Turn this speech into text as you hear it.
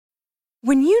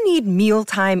When you need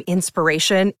mealtime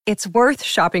inspiration, it's worth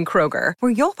shopping Kroger,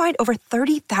 where you'll find over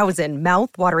 30,000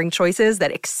 mouth-watering choices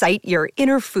that excite your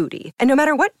inner foodie. And no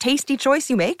matter what tasty choice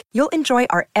you make, you'll enjoy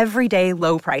our everyday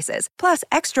low prices, plus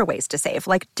extra ways to save,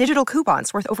 like digital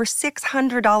coupons worth over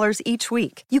 $600 each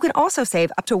week. You can also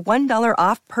save up to $1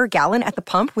 off per gallon at the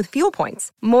pump with fuel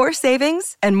points. More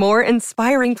savings and more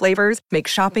inspiring flavors make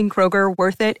shopping Kroger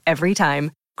worth it every time.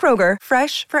 Kroger,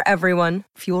 fresh for everyone.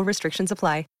 Fuel restrictions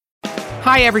apply.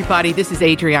 Hi, everybody. This is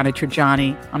Adriana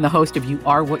Trajani. I'm the host of You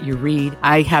Are What You Read.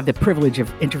 I have the privilege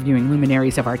of interviewing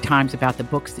luminaries of our times about the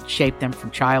books that shaped them from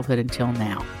childhood until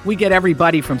now. We get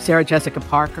everybody from Sarah Jessica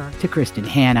Parker to Kristen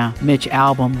Hanna, Mitch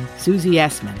Albom, Susie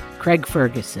Essman, Craig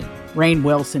Ferguson, Rainn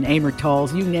Wilson, Amor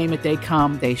Tolls, you name it, they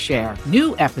come, they share.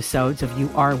 New episodes of You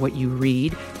Are What You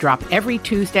Read drop every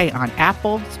Tuesday on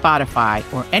Apple, Spotify,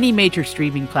 or any major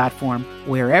streaming platform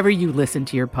wherever you listen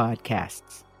to your podcasts.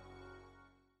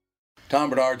 Tom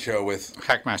Bernard Show with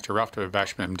Hackmaster Ralph W.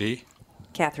 Basham, MD.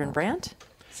 Catherine Brandt.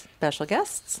 Special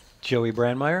guests. Joey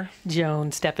Brandmeier.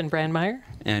 Joan Steffen Brandmeier.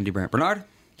 Andy Brandt Bernard.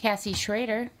 Cassie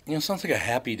Schrader. You know, it sounds like a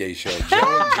Happy Day show. Joe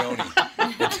and Joni.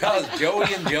 It does. Joey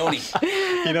and Joni.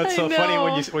 You know, it's so funny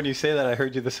when you say that. I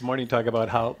heard you this morning talk about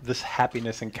how this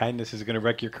happiness and kindness is going to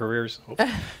wreck your careers.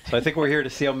 So I think we're here to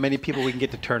see how many people we can get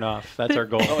to turn off. That's our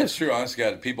goal. No, it's true. Honestly,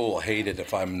 God, people will hate it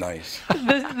if I'm nice.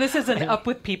 This is an up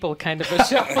with people kind of a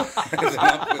show. It's an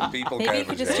up with people Maybe kind you of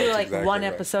a could just show. do That's like exactly one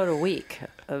right. episode a week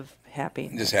of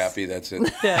happy. Just happy. That's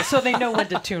it. Yeah, so they know when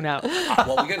to tune out.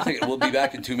 Well, we got to take. We'll be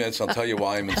back in 2 minutes. I'll tell you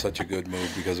why I'm in such a good mood,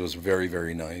 because it was very,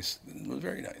 very nice. It was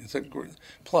very nice. It's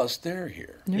plus, they're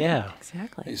here. Yeah,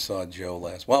 exactly. You saw Joe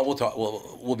last. Well, we'll talk.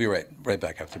 We'll be right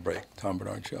back after break. Tom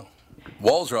Bernard Show.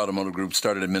 Walser Automotive Group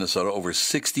started in Minnesota over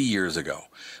 60 years ago.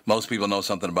 Most people know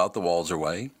something about the Walser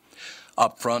Way.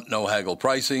 Upfront, no haggle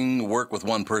pricing, work with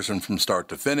one person from start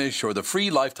to finish, or the free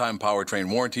lifetime powertrain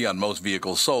warranty on most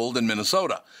vehicles sold in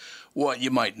Minnesota. What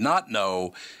you might not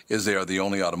know is they are the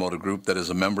only automotive group that is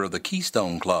a member of the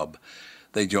Keystone Club.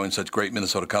 They join such great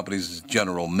Minnesota companies as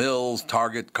General Mills,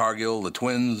 Target, Cargill, the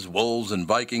Twins, Wolves, and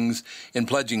Vikings in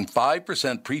pledging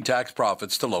 5% pre-tax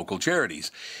profits to local charities.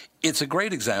 It's a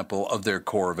great example of their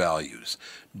core values.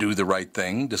 Do the right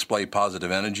thing, display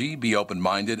positive energy, be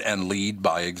open-minded, and lead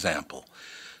by example.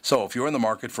 So if you're in the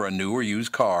market for a new or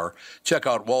used car, check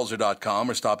out Walser.com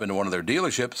or stop into one of their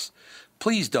dealerships.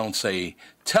 Please don't say,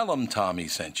 "Tell them Tommy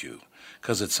sent you,"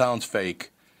 because it sounds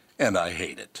fake, and I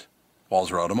hate it.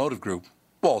 Walser Automotive Group,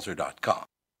 Walser.com.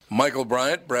 Michael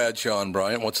Bryant, Bradshaw and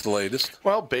Bryant, what's the latest?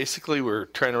 Well, basically, we're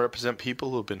trying to represent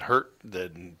people who have been hurt,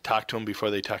 then talk to them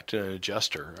before they talk to an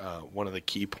adjuster. One of the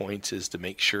key points is to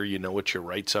make sure you know what your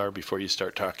rights are before you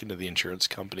start talking to the insurance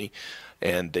company,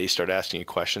 and they start asking you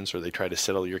questions, or they try to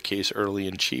settle your case early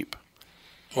and cheap.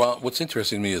 Well, what's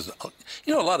interesting to me is,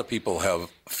 you know, a lot of people have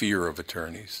fear of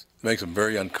attorneys. It makes them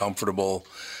very uncomfortable.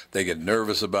 They get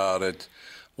nervous about it.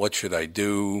 What should I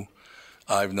do?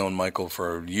 I've known Michael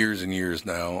for years and years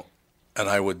now, and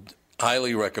I would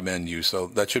highly recommend you. So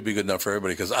that should be good enough for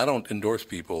everybody, because I don't endorse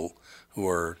people who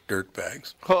are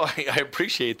dirtbags. Well, I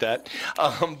appreciate that.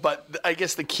 But I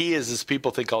guess the key is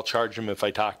people think I'll charge them if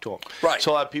I talk to them. Right.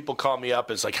 So a lot of people call me up.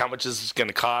 It's like, how much is this going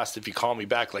to cost if you call me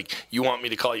back? Like, you want me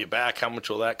to call you back? How much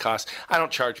will that cost? I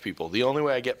don't charge people. The only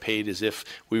way I get paid is if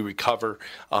we recover,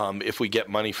 if we get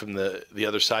money from the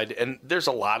other side. And there's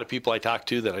a lot of people I talk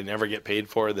to that I never get paid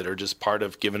for that are just part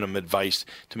of giving them advice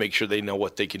to make sure they know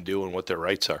what they can do and what their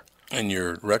rights are. And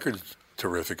your record's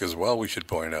terrific as well, we should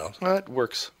point out. It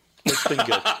works. It's been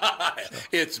good.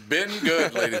 It's been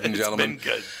good, ladies and gentlemen. It's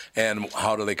been good. And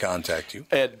how do they contact you?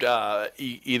 And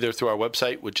either through our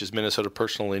website, which is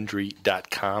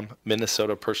minnesotapersonalinjury.com,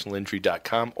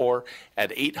 minnesotapersonalinjury.com, or at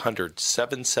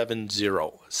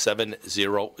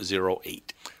 800-770-7008.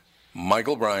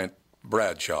 Michael Bryant,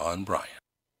 Bradshaw and Bryant.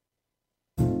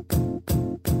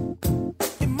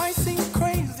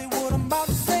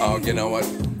 Oh, you know what?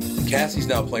 Cassie's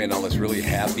now playing all this really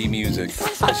happy music.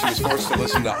 She was forced to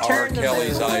listen to R.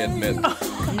 Kelly's I Admit. Have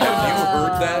you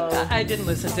heard that? I didn't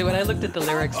listen to it. I looked at the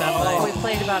lyrics online. We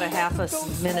played about a half a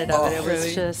minute of it. It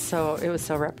was just so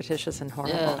repetitious and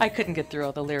horrible. I couldn't get through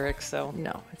all the lyrics, so.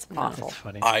 No, it's awful. That's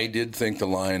funny. I did think the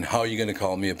line, "How are you going to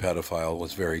call me a pedophile?"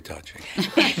 was very touching.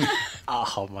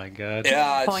 Oh, my God.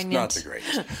 Yeah, it's Poignant. not the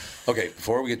greatest. Okay,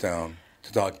 before we get down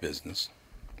to talk business,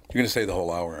 you're going to stay the whole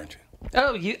hour, aren't you?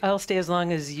 Oh, I'll stay as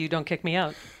long as you don't kick me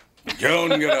out.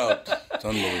 Joan, get out. It's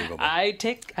unbelievable. I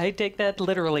take that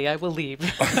literally. I will leave.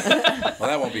 Well,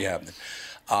 that won't be happening.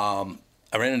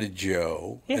 I ran into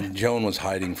Joe, and Joan was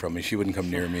hiding from me. She wouldn't come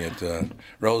near me at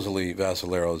Rosalie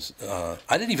Vasilero's.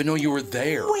 I didn't even know you were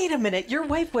there. Wait a minute. Your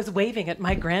wife was waving at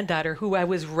my granddaughter, who I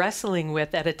was wrestling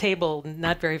with at a table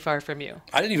not very far from you.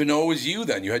 I didn't even know it was you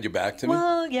then. You had your back to me?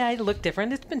 Well, yeah, I look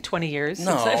different. It's been 20 years since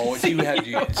No, I've seen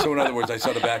so in other words, I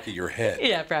saw the back of your head.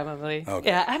 Yeah, probably. Okay.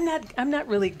 Yeah, I'm not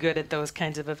really good at those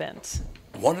kinds of events.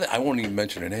 I won't even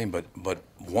mention her name, but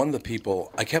one of the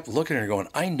people, I kept looking at her going,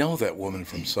 I know that woman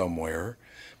from somewhere,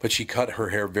 but she cut her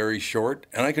hair very short,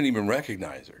 and I couldn't even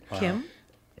recognize her. Kim?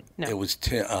 No. It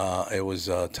was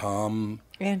Tom.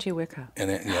 Angie Wicca. And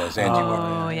it was Angie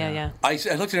Wicca. Oh, yeah. I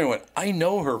looked at her and went, I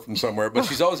know her from somewhere, but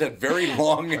she's always had very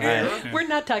long hair. We're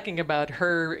not talking about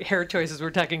her hair choices. We're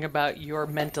talking about your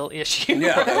mental issue.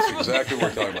 Yeah, that's exactly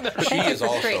what we're talking about. She is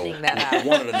also straightening that out.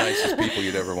 one of the nicest people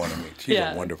you'd ever want to meet. She's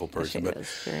a wonderful person. She is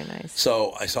very nice.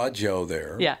 So I saw Joe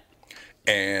there. Yeah.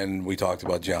 And we talked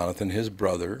about Jonathan, his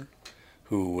brother,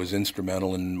 who was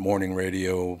instrumental in morning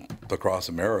radio across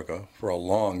America for a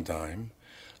long time.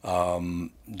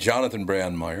 Jonathan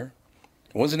Brandmeier.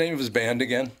 What's the name of his band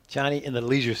again? Johnny in the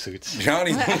Leisure Suits.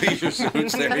 Johnny in the Leisure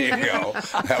Suits. There you go.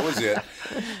 That was it.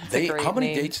 How many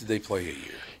name. dates did they play a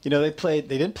year? You know, they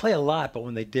didn't play a lot, but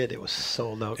when they did, it was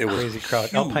sold out. It was Crazy crowd.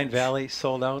 huge. Alpine Valley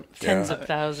sold out. Tens of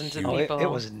thousands of Oh, people. it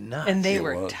was nuts. And they It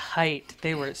were was. tight.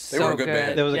 They were so were a good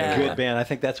band. There was a Yeah. good band. I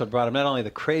think that's what brought them. Not only the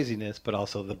craziness, but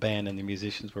also the band and the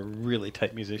musicians were really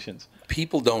tight musicians.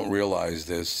 People don't realize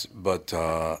this, but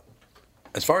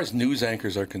as far as news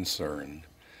anchors are concerned,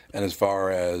 and as far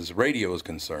as radio is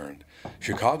concerned,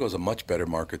 Chicago is a much better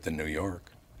market than New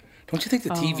York. Don't you think the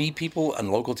TV people on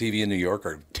local TV in New York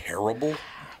are terrible?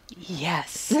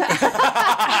 Yes. As a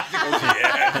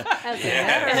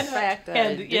matter of fact,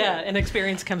 An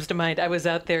experience comes to mind. I was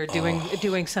out there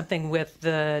doing something with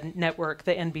the network,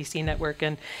 the NBC network,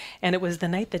 and it was the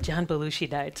night that John Belushi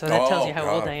died. So that tells you how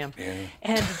old I am. Yeah.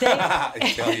 And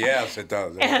they Yes, it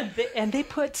does. and they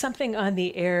put something on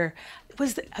the air. It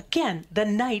was again the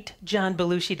night John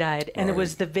Belushi died, and it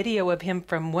was the video of him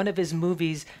from one of his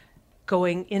movies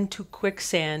going into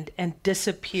quicksand and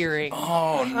disappearing.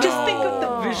 Oh, no. Just think of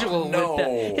the visual No. with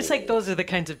that. It's like those are the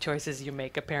kinds of choices you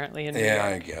make apparently in New Yeah,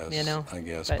 York, I guess. You know? I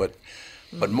guess.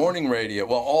 But morning radio,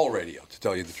 well, all radio, to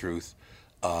tell you the truth,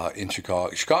 in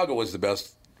Chicago. Chicago was the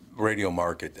best radio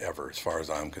market ever, as far as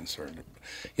I'm concerned.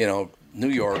 You know, New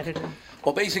York. Competitive.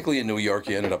 Well, basically in New York,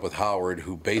 you ended up with Howard,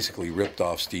 who basically ripped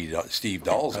off Steve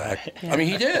Dahl's act. I mean,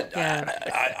 he did. Yeah.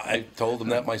 I told him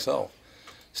that myself.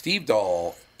 Steve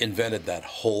Dahl invented that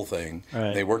whole thing.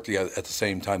 Right. They worked together at the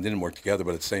same time. Didn't work together,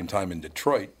 but at the same time in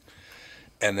Detroit.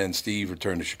 And then Steve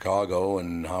returned to Chicago,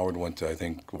 and Howard went to, I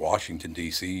think, Washington,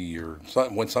 D.C., or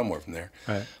went somewhere from there.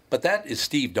 Right. But that is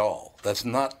Steve Dahl. That's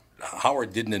not,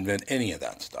 Howard didn't invent any of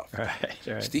that stuff.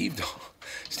 Right. Steve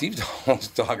Dahl was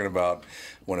talking about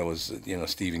when it was,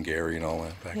 Steve and Gary and all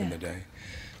that back in the day.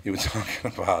 He was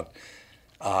talking about,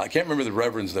 I can't remember the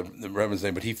reverend's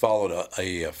name, but he followed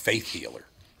a faith healer.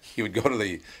 He would go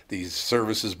to these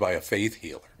services by a faith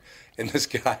healer, and this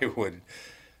guy would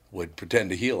pretend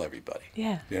to heal everybody.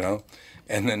 Yeah.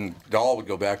 And then Dahl would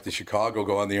go back to Chicago,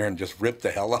 go on the air, and just rip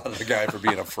the hell out of the guy for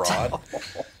being a fraud.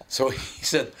 So he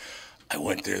said, I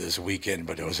went there this weekend,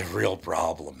 but it was a real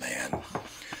problem, man.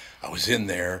 I was in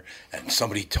there, and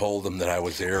somebody told him that I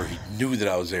was there. He knew that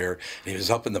I was there, and he was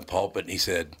up in the pulpit, and he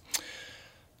said,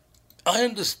 I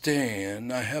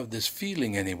understand, I have this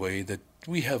feeling anyway, that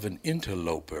we have an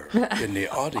interloper in the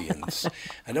audience.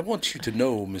 And I want you to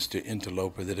know, Mr.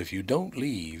 Interloper, that if you don't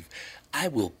leave, I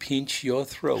will pinch your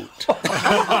throat.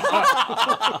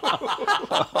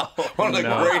 One of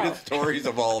the greatest stories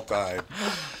of all time.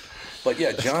 But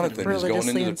yeah, Jonathan is going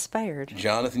religiously into inspired.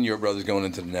 Jonathan, your brother's going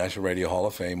into the National Radio Hall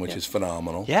of Fame, which is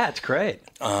phenomenal. Yeah, it's great.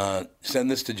 Send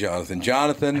this to Jonathan.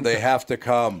 Jonathan, they have to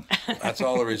come. That's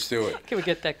all there is to it. Can we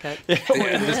get that cut?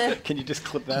 Can you just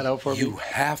clip that out for You me?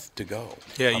 have to go.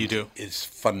 Yeah, you do. It's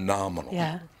phenomenal.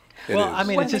 Yeah. It Well, is. I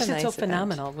mean, What it's makes just it so nice event.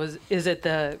 phenomenal? Is it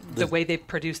the way they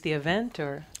produced the event,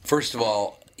 or? First of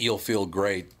all, you'll feel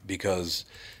great because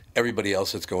everybody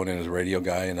else that's going in is a radio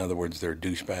guy. In other words, they're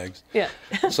douchebags. Yeah.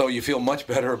 So you feel much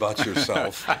better about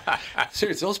yourself.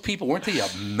 Seriously, those people, weren't they a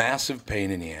massive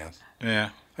pain in the ass? Yeah.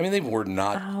 I mean, they were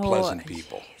not pleasant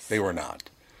people. They were not.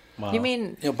 Wow. You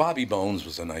mean, Bobby Bones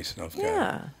was a nice enough guy.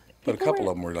 yeah. But a couple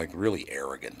of them were like really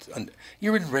arrogant. And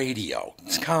you're in radio.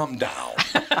 Just calm down.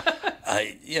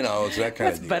 It's that kind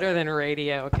That's of deal. better than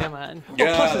radio. Come on.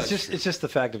 Yeah, Plus, that's it's just the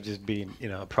fact of just being,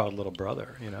 a proud little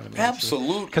brother. You know what I mean?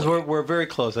 Absolutely. Because we're very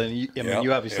close, and you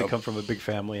obviously Yep. come from a big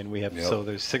family, and we have Yep. so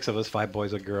there's 6 of us, 5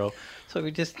 boys, a girl. So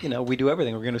we just we do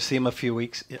everything. We're going to see him a few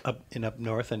weeks up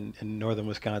north in northern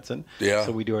Wisconsin. Yeah.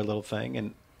 So we do our little thing,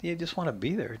 and you just want to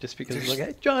be there, just because it's like,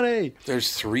 hey, Johnny.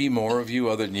 There's 3 more of you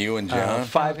other than you and John.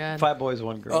 Five boys,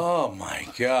 1 girl. Oh my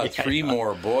God! 3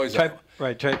 more boys. Try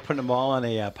putting them all on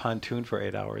a pontoon for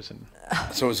 8 hours, and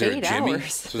So is there 8 Jimmy?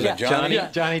 hours. So is that Johnny?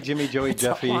 Johnny, Jimmy, Joey, It's a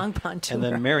Jeffy, long pontoon and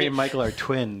then ride. Mary and Michael are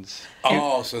twins.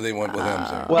 Oh, so they went with him.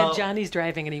 So. Well, And Johnny's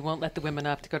driving, and he won't let the women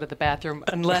off to go to the bathroom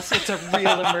unless it's a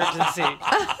real emergency.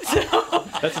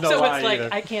 that's no So lie it's like, either.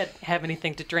 I can't have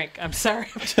anything to drink. I'm sorry.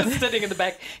 I'm just sitting in the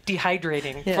back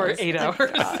dehydrating for Yes. 8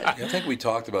 hours. I think we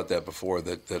talked about that before.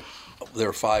 That there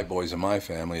are 5 boys in my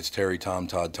family. It's Terry, Tom,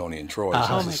 Todd, Tony, and Troy. So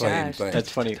Oh it's my the same gosh. thing.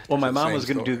 That's funny. Well, my It's the mom same was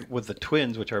going to do story. with the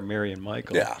twins, which are Mary and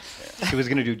Michael. Yeah. She was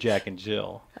going to do Jack and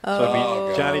Jill. So it'd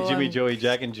be Johnny, Jimmy, Joey,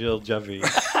 Jack and Jill, Jeffy.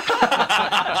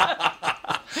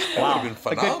 Wow. Been A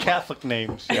phenomenal. good Catholic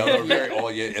names. Yeah, they're very. Oh,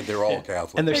 yeah, and they're all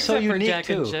Catholic. And they're so Except for unique, Jack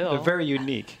and too. Jill. They're very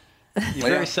unique. You Yeah.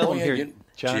 very seldom hear you-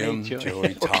 Johnny, Jim,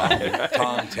 Joey. Joey,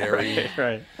 Tom, Terry.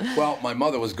 Right. Well, my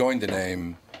mother was going to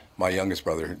name my youngest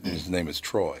brother. His name is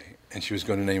Troy, and she was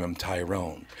going to name him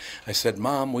Tyrone. I said,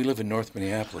 "Mom, we live in North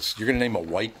Minneapolis. You're going to name a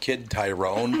white kid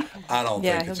Tyrone? I don't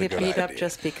Yeah, think he'll it's a get good beat idea. up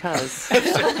just because.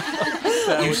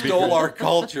 You stole our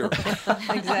culture.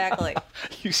 Exactly.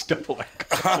 You stole it.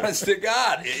 Honest to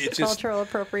God, it's just Cultural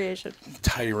appropriation.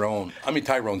 Tyrone. I mean,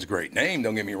 Tyrone's a great name.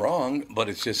 Don't get me wrong, but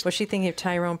it's just. Was she thinking of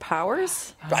Tyrone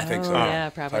Powers? I think so. yeah,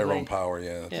 probably. Tyrone Power.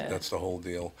 Yeah, that's the whole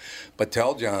deal. But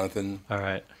tell Jonathan All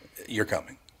right. you're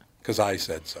coming, because I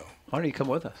said so. Why don't you come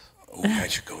with us? Oh, I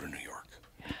should go to New York.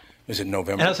 Is it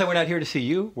November? And I'll say we're not here to see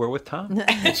you. We're with Tom.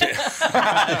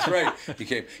 That's right. He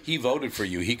came. He voted for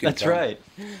you. He can. That's come. right.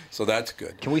 So that's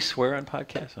good. Can we swear on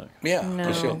podcast? Yeah.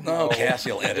 No,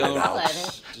 Cassie will edit it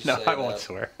out. No, I won't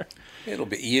swear. It'll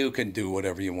be. You can do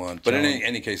whatever you want. But in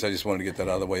any case, I just wanted to get that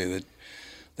out of the way.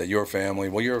 That your family.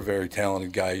 Well, you're a very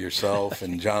talented guy yourself,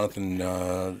 and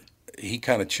Jonathan. He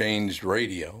kind of changed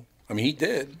radio. I mean, he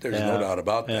did. There's no doubt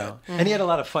about that. And he had a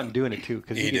lot of fun doing it too,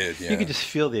 because He did, You yeah. could just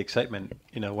feel the excitement,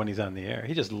 when he's on the air.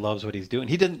 He just loves what he's doing.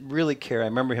 He didn't really care. I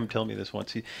remember him telling me this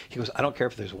once. He goes, "I don't care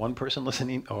if there's one person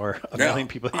listening or a million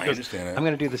people." He I goes, understand that. "I'm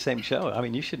going to do the same show." I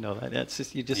mean, you should know that. It's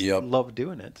just you just love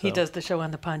doing it. So. He does the show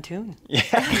on the pontoon. Yeah,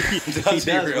 he does.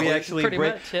 really? We actually Pretty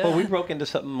break. much, yeah. Well, we broke into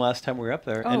something last time we were up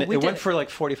there, and we it did went it. for like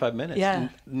 45 minutes. Yeah.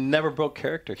 Never broke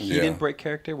character. He Yeah. didn't break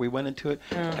character. We went into it.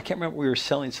 I can't remember. We were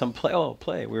selling some play.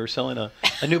 We were selling a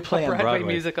new play on Broadway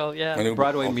Broadway. musical, yeah. I knew-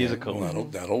 Broadway okay, musical. well,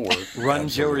 that'll work. Run,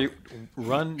 Absolutely.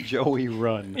 Joey,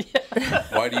 run.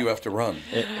 Why do you have to run?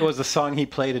 It was the song he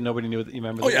played, and nobody knew it. You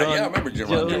remember? Oh, the yeah, Run, yeah, I remember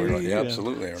Run, Joey, Run. Yeah,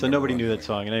 absolutely, I So remember nobody Run, knew Joey, that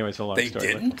song, and anyway, it's a long They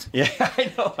story. but- didn't? Yeah,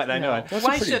 I know it. I know it. That's a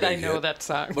Why pretty should I big know hit. that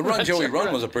song? But Run, Joey,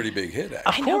 Run was a pretty big hit,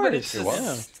 actually. I know, but course, it's it just,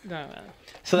 was. no.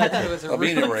 So I that, thought it was a I've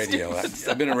been in real- radio.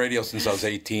 I've been in radio since I was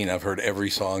 18. I've heard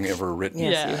every song ever written.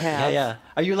 Yes, Yeah. you yeah, have. yeah.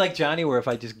 Are you like Johnny, where if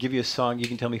I just give you a song, you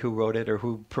can tell me who wrote it or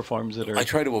who performs it? Or I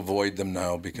try to avoid them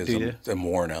now because Do you? I'm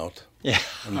worn out. yeah.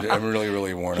 I'm really,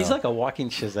 really worn He's out. like a walking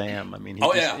Shazam. I mean, he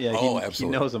Oh, just, yeah. he, Oh, he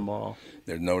absolutely. knows them all.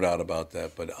 There's no doubt about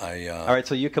that. But All right,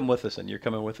 so you come with us, and you're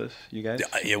coming with us, you guys?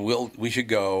 we should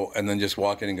go and then just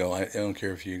walk in and go. I don't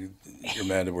care if you're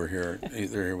mad that we're here. They're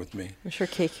here with me. I'm sure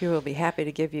KQ will be happy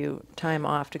to give you time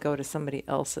off to go to somebody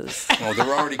else's. Oh, they're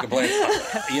already complaining.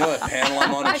 You know that panel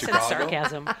I'm on in I said Chicago?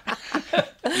 sarcasm.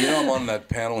 You know I'm on that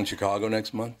panel in Chicago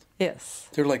next month? Yes.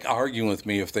 They're like arguing with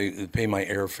me if they pay my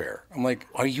airfare. I'm like,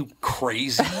 are you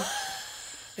crazy?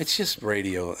 It's just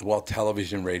radio. Well,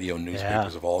 television, radio,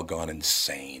 newspapers have all gone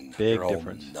insane. Big They're all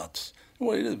difference. nuts.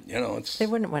 Well, it's They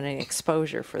wouldn't want any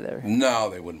exposure for their no,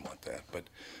 they wouldn't want that. But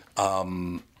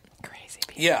crazy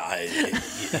people. yeah, you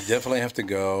definitely have to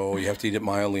go. You have to eat at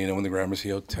Myelina in the Gramercy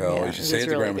Hotel. Yeah, you should it stay is at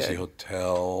the really Gramercy good.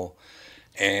 Hotel,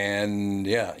 and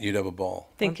yeah, you'd have a ball.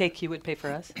 Think KQ would pay for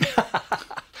us?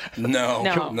 No,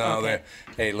 No, okay.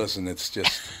 Hey, listen, it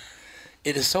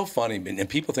is so funny, and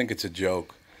people think it's a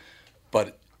joke,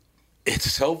 but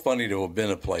it's so funny to have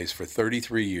been a place for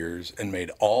 33 years and made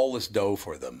all this dough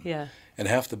for them. Yeah. And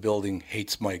half the building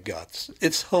hates my guts.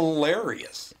 It's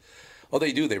hilarious. Oh,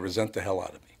 they do. They resent the hell out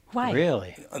of me. Why?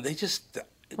 Really? They just.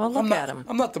 Well, look I'm not, at 'em.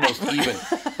 I'm not the most even.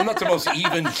 I'm not the most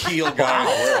even keel guy in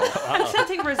the world. I'm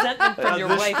sensing resentment from your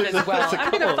wife as well.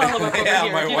 I'm going to follow up over Yeah,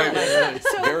 here. my if you wife don't is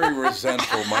mind. very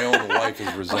resentful. My own wife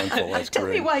is resentful. That's Tell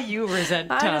great. me why you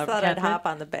resent I Tom. just thought I'd Catherine. hop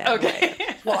on the band. Okay.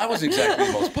 Well, I wasn't exactly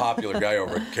the most popular guy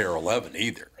over at KARE 11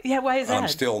 either. Yeah, why is that? I'm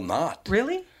still not.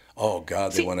 Really? Oh,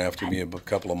 God, they See, went after me a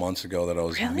couple of months ago that I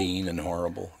was Really? mean and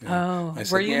horrible. Oh, I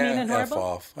said, were you mean and F horrible?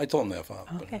 off. I told them to F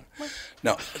off. Okay. Well,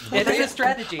 No. it is a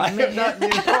strategy. I am not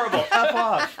being horrible. F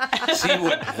off. See,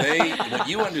 what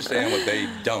you understand, what they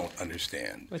don't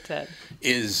understand What's that?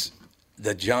 is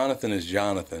that Jonathan is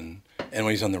Jonathan, and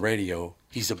when he's on the radio,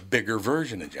 he's a bigger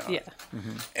version of Jonathan. Yeah.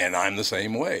 And I'm the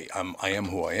same way. I am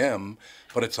who I am,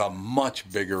 but it's a much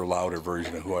bigger, louder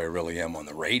version of who I really am on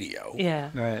the radio. Yeah.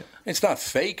 Right. It's not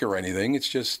fake or anything. It's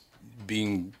just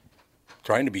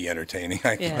trying to be entertaining,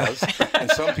 I Yeah. guess. And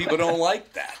some people don't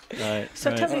like that. Right. So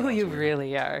right. tell me who you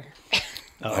really are.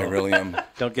 I really am.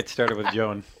 Don't get started with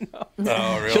Joan. Oh,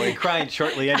 She'll be really? crying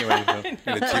shortly anyway. So.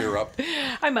 Gonna tear up.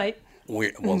 I might.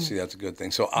 Well, see, that's a good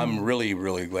thing. So I'm really,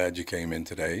 really glad you came in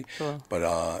today. Cool.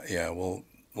 But yeah, we'll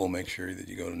make sure that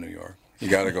you go to New York. You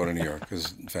got to go to New York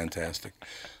because it's fantastic.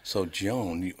 So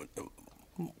Joan,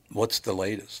 what's the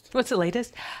latest? What's the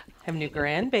latest? I have a new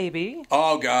grandbaby.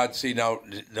 Oh God! See now,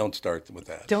 don't start with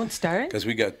that. Don't start. Because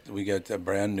we got a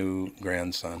brand new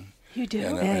grandson. You do?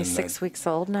 And, Yeah, he's 6 weeks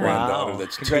old now. Granddaughter Wow.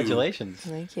 that's 2. Congratulations.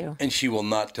 Thank you. And she will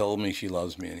not tell me she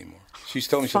loves me anymore. She's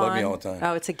telling me she loves me all the time.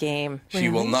 Oh, it's a game. She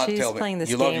will not She's tell me. playing this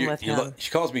you love game your, with you him.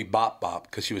 She calls me Bop Bop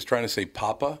because she was trying to say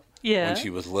Papa Yeah. when she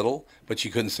was little, but she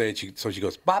couldn't say it. So she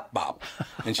goes Bop Bop,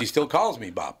 and she still calls me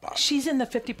Bop Bop. She's in the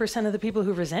 50% of the people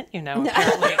who resent you now.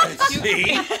 Apparently.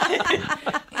 See,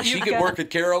 she could work at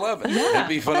Care 11. It'd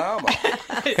be phenomenal.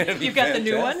 It'd be You've got the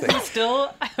new one fantastic. who's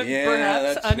still Yeah,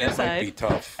 perhaps on your that might be side.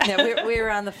 tough. Yeah, we were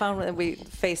on the phone. We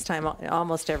FaceTime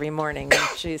almost every morning,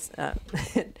 and she's.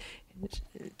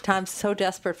 Tom's so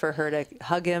desperate for her to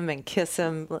hug him and kiss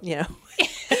him, you know.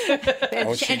 and,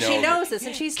 Oh, she, she knows knows this,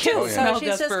 and she's 2, Oh, yeah. so No she's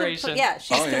just desperation.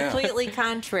 she's Oh, yeah. completely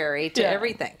contrary to Yeah.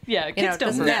 everything. Yeah, You kids know, it don't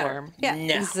doesn't matter. perform. Yeah,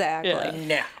 No. exactly.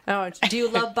 Yeah. No. Oh, do you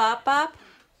love Bop Bop?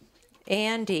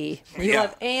 Andy. You Yeah,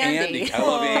 love Andy. I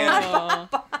love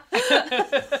Andy.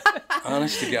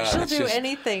 Honest to God, She'll it's do just.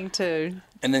 anything to.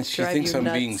 And then she drive thinks you I'm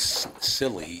nuts. being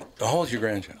silly. How old's your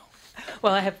grandchild?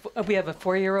 Well, we have a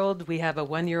 4-year-old, we have a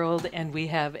 1-year-old, and we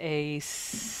have a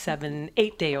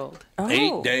 8-day-old. Oh,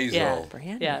 8 days Yeah. old.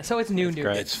 brand Yeah, so it's new.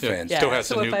 great. It's Yeah, fantastic. still has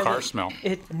so the if new I car look- smell.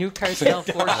 New car smell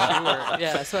for sure.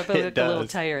 Yeah, so if I It look a little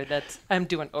does. tired, I'm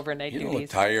doing overnight You don't look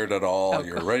duties. tired at all. Oh,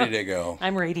 You're ready to go.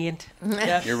 I'm radiant.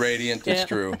 Yeah. You're radiant. It's Yeah.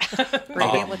 true.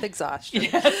 radiant with exhaustion.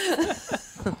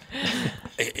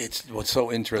 It's what's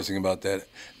so interesting about that,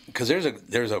 because there's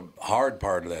a hard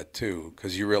part of that too,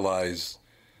 because you realize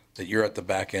that you're at the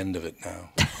back end of it now.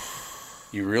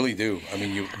 You really do. I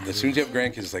mean, as soon as you have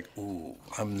grandkids, it's like, ooh,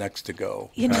 I'm next to go.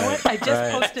 You know what? I just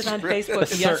Right. posted on Facebook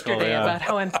Circle, yesterday yeah. about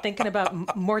how I'm thinking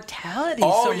about mortality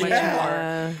Oh, so much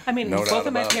yeah. more. I mean, No doubt both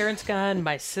of my about it. parents gone,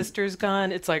 my sister's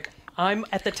gone. It's like I'm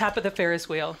at the top of the Ferris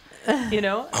wheel. You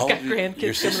know, How got old- your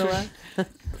grandkids sister? coming along.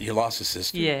 You lost a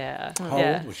sister. Yeah. How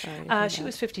yeah. old was she? She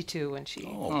was 52 when she.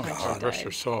 Oh, when she God. Rest died.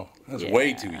 her soul. That's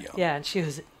way too young. Yeah, and she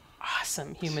was an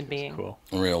awesome human being. Cool.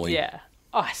 Really. Yeah,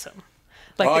 awesome.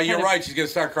 Like Oh, the you're kind of- right. She's gonna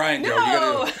start crying, Joe.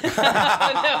 No, You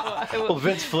gotta Well,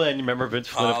 Vince Flynn, you remember Vince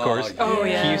Flynn, of Oh, course. Oh,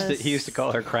 He used to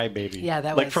call her Crybaby. Yeah,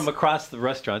 that like was- from across the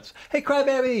restaurants. Hey,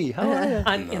 Crybaby, how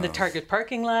are you? in the Target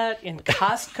parking lot, in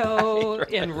Costco,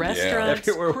 in restaurants.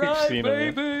 Everywhere we've Cry, seen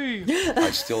him, baby. I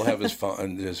still have his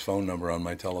phone number on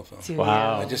my telephone.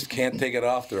 Wow. I just can't take it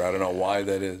off there. I don't know why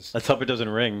that is. Let's hope it doesn't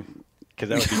ring, because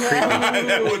that would be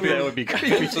creepy. that would be creepy.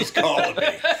 Vince is calling me.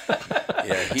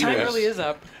 Yeah, he Time was, really is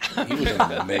up. He was an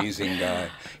amazing guy.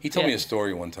 He told me Yeah. a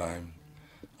story one time.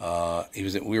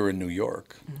 We were in New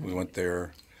York. Mm-hmm. We went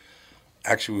there.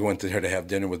 Actually, we went there to have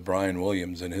dinner with Brian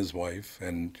Williams and his wife,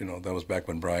 and that was back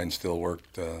when Brian still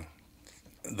worked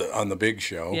on the Big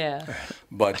Show. Yeah.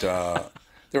 But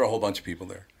there were a whole bunch of people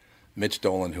there. Mitch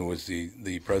Dolan, who was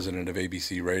the president of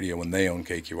ABC Radio when they owned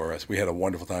KQRS. We had a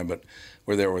wonderful time, but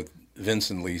we're there with Vince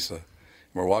and Lisa.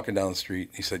 We're walking down the street.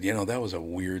 He said, that was a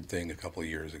weird thing a couple of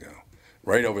years ago,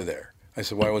 right over there. I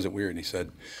said, why was it weird? And he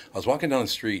said, I was walking down the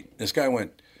street. And this guy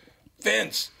went,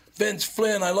 Vince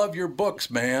Flynn, I love your books,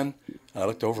 man. I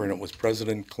looked over, and it was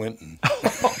President Clinton.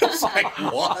 I was like,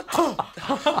 what?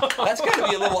 That's got to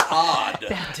be a little odd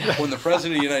when the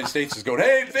President of the United States is going,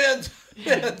 hey, Vince,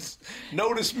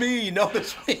 notice me.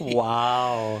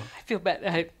 Wow. I feel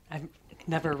bad. I've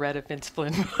never read a Vince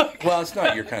Flynn book. Well, it's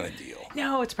not your kind of deal.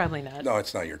 No, it's probably not. No,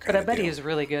 it's not your kind But I of bet deal. he was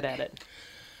really good at it.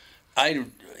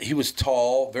 He was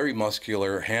tall, very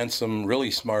muscular, handsome,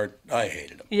 really smart. I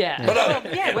hated him. Yeah.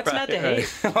 But, yeah, what's not to hate?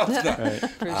 For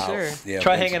sure. Yeah,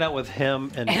 Try Vince- hanging out with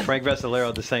him and Frank Vassalero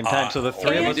at the same time. So the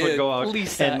three of we us would did. go out.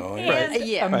 Lisa and, and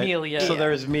Yeah. right. Amelia. So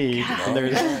there's me, and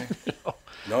there's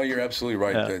No, you're absolutely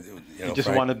right. Yeah. You just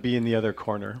want to be in the other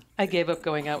corner. I gave up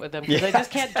going out with them because I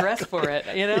just can't dress for it.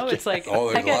 It's like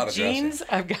I got jeans,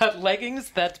 I've got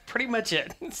leggings. That's pretty much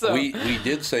it. So we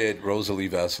did say at Rosalie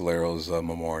Vasilero's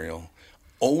memorial,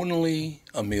 only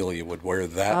Amelia would wear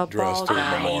that dress to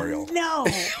the memorial. No,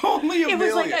 only Amelia. It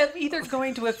was like I'm either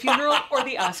going to a funeral or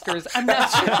the Oscars. I'm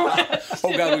not sure.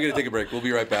 Oh God, we're gonna take a break. We'll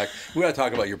be right back. We're gonna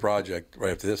talk about your project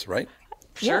right after this, right?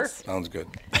 Sure. Yes. Sounds good.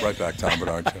 Right back, Tom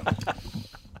Bernard Show.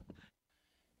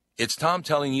 It's Tom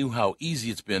telling you how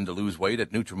easy it's been to lose weight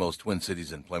at Nutrimost Twin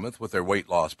Cities in Plymouth with their weight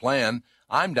loss plan.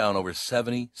 I'm down over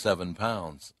 77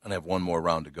 pounds and have one more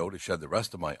round to go to shed the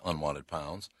rest of my unwanted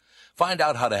pounds. Find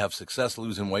out how to have success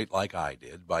losing weight like I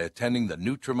did by attending the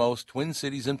Nutrimost Twin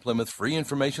Cities in Plymouth free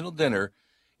informational dinner.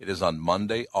 It is on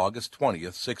Monday, August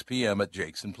 20th, 6 p.m. at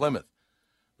Jake's in Plymouth.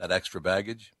 That extra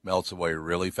baggage melts away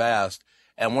really fast,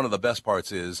 and one of the best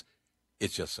parts is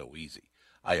it's just so easy.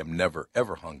 I am never,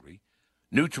 ever hungry.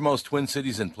 Nutrimost Twin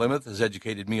Cities in Plymouth has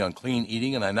educated me on clean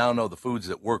eating, and I now know the foods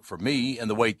that work for me and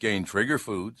the weight gain trigger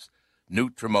foods.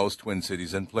 Nutrimost Twin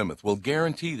Cities in Plymouth will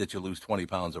guarantee that you lose 20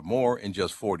 pounds or more in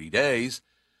just 40 days.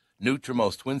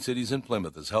 Nutrimost Twin Cities in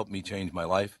Plymouth has helped me change my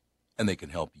life, and they can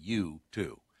help you,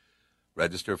 too.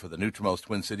 Register for the Nutrimost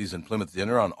Twin Cities in Plymouth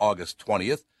dinner on August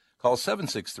 20th. Call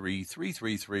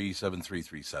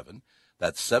 763-333-7337.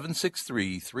 That's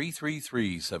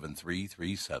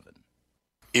 763-333-7337.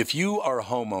 If you are a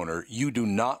homeowner, you do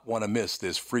not want to miss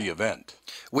this free event.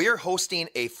 We are hosting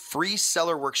a free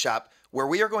seller workshop where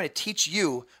we are going to teach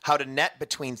you how to net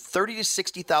between $30,000 to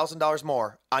 $60,000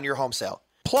 more on your home sale.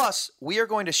 Plus, we are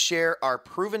going to share our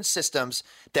proven systems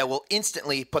that will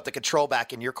instantly put the control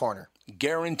back in your corner.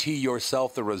 Guarantee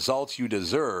yourself the results you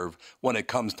deserve when it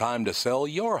comes time to sell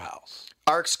your house.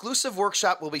 Our exclusive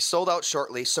workshop will be sold out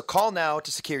shortly, so call now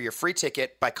to secure your free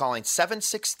ticket by calling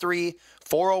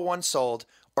 763-401-SOLD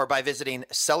or by visiting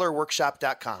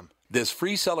sellerworkshop.com. This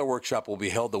free seller workshop will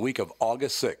be held the week of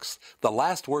August 6th. The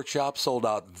last workshop sold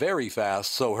out very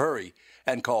fast, so hurry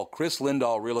and call Chris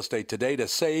Lindahl Real Estate today to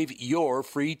save your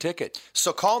free ticket.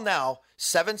 So call now,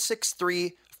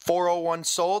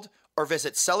 763-401-SOLD, or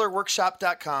visit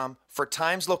sellerworkshop.com for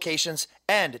times, locations,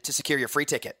 and to secure your free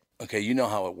ticket. Okay, you know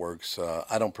how it works.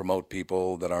 I don't promote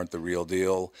people that aren't the real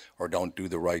deal or don't do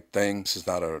the right thing. This is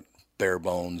not a bare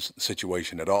bones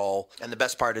situation at all. And the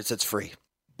best part is it's free.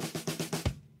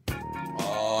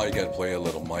 Oh, you got to play a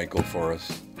little Michael for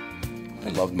us. I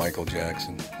loved Michael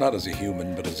Jackson, not as a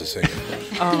human, but as a singer.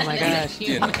 Oh my gosh!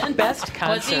 Best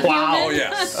concert. Wow! Oh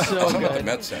yes, So I was at the good.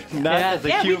 Met Center. Not as a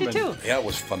human. we did too. Yeah, it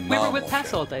was phenomenal. We were with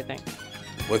Passold, I think.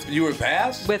 You were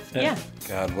Pass? Yeah.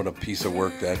 God, what a piece of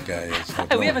work that guy is.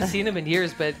 We haven't seen him in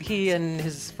years, but he and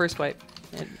his first wife,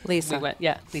 Lisa. We went,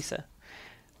 Lisa.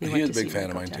 He was a big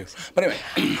fan of mine too. But anyway,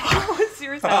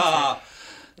 Serious. well,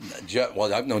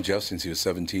 I've known Jeff since he was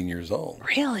 17 years old.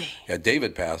 Really? Yeah,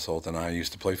 David Passolt and I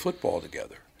used to play football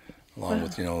together, along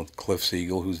with Cliff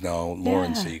Siegel, who's now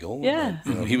Lauren Siegel. Yeah.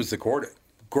 He was the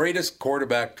greatest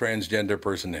quarterback transgender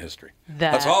person in history.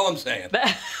 That's all I'm saying.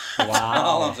 Wow.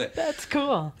 All I'm saying. That's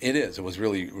cool. It is. It was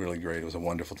really, really great. It was a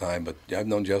wonderful time. But I've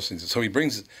known Jeff since. So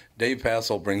Dave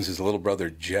Passolt brings his little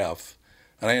brother Jeff,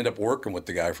 and I end up working with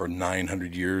the guy for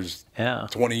 900 years. Yeah.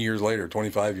 20 years later,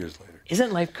 25 years later.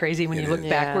 Isn't life crazy when you look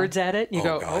backwards at it? You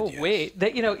go, God, yes. Wait.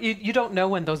 That, you don't know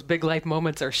when those big life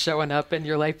moments are showing up and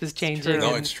your life is changing.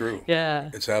 No, it's true. Yeah.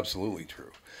 It's absolutely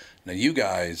true. Now, you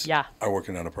guys are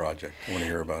working on a project. I want to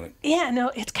hear about it. Yeah, no,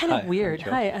 it's kind of weird.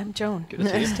 I'm I'm Joan.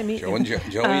 Nice to meet Joey you.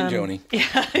 and Joni.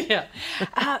 Yeah.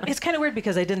 It's kind of weird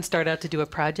because I didn't start out to do a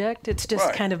project. It's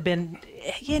just kind of been,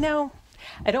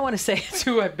 I don't want to say it's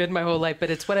who I've been my whole life,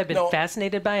 but it's what I've been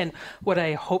fascinated by, and what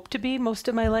I hope to be most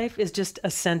of my life is just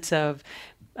a sense of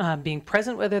being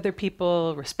present with other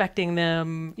people, respecting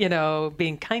them,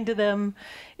 being kind to them.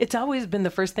 It's always been the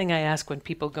first thing I ask when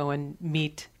people go and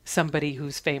meet somebody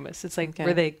who's famous. It's like,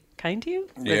 were they kind to you?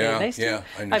 Were they nice to you? I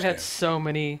understand. I've had so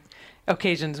many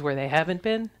occasions where they haven't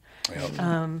been.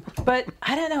 But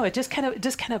I don't know. It just kind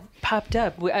of popped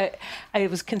up. I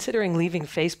was considering leaving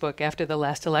Facebook after the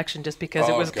last election just because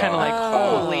it was kind of like,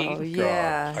 holy.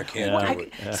 Yeah. I can't do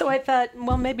it. So I thought,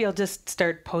 well, maybe I'll just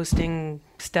start posting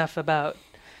stuff about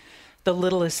the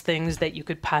littlest things that you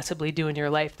could possibly do in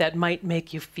your life that might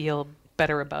make you feel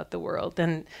better about the world.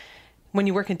 And when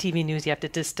you work in TV news, you have to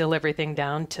distill everything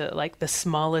down to like the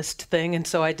smallest thing. And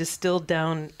so I distilled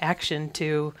down action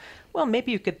to, well,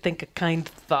 maybe you could think a kind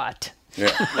thought.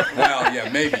 Yeah. Well, yeah,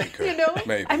 maybe you could.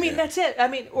 Maybe, I mean, that's it. I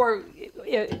mean, or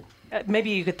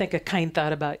maybe you could think a kind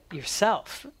thought about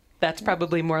yourself. That's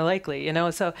probably more likely,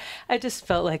 So I just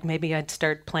felt like maybe I'd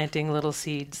start planting little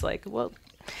seeds like, well,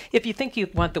 if you think you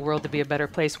want the world to be a better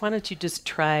place, why don't you just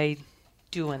try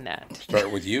doing that.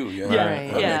 Start with you. Yeah. Yeah,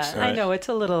 That makes sense. I know it's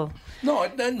a little No,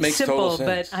 that makes simple, total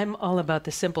sense. but I'm all about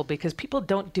the simple because people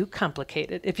don't do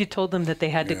complicated. If you told them that they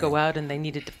had to go out and they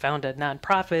needed to found a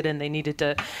nonprofit and they needed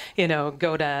to,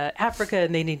 go to Africa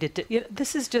and they needed to,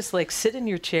 this is just like sit in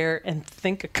your chair and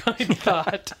think a kind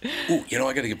thought. Ooh,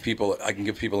 I got to give people. I can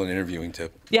give people an interviewing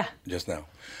tip. Yeah. Just now,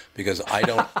 because I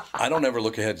don't ever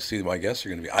look ahead to see who my guests are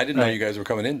going to be. I didn't know you guys were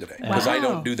coming in today because I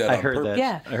don't do that I on heard purpose. that.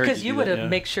 Yeah, I heard because you do would that, have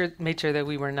made sure that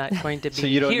we were not going to be So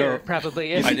you don't here know-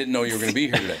 probably. I didn't know you were going to be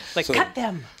here today. Like, cut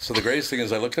them. So the greatest thing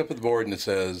is I looked up at the board and it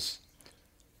says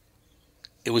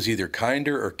it was either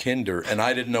kinder or kinder, and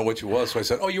I didn't know which it was. So I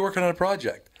said, "Oh, you're working on a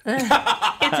project."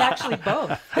 It's actually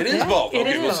both. It is both. It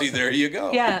Okay, is well, both. see, there you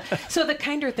go. Yeah. So the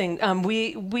kinder thing,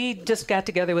 we just got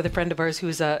together with a friend of ours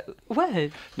who's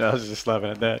what? No, I was just laughing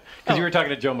at that because you were talking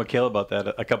to Joe McHale about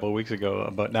that a couple of weeks ago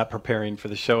about not preparing for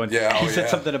the show, and Yeah, he oh, said yeah.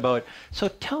 something about. So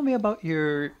tell me about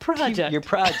your Project. your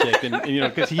project, and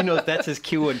because he knows that's his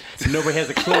cue, and nobody has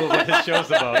a clue what his show's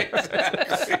about.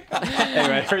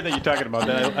 Anyway, I heard that you're talking about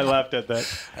that. I laughed at that.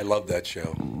 I love that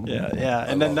show. Yeah,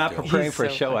 and then love not Joe. preparing He's for a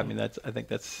so show. I funny. mean, I think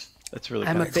that's really.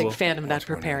 I'm a kinda big cool. fan of not What's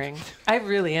going on? preparing. I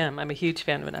really am. I'm a huge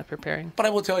fan of not preparing. But I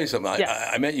will tell you something.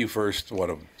 Yeah. I met you first,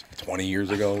 20 years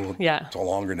ago? Yeah. It's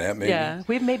longer than that, maybe. Yeah,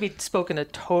 we've maybe spoken a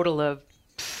total of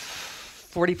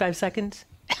 45 seconds.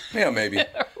 Yeah, maybe.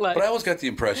 Like- But I always got the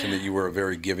impression that you were a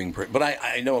very giving person. But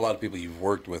I know a lot of people you've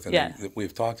worked with, and Yeah.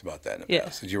 we've talked about that in the Yeah.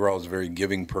 past. That you were always a very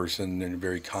giving person and a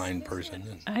very kind person.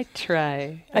 And I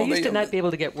try. Well, I used they- to not be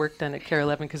able to get work done at Care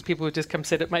 11 because people would just come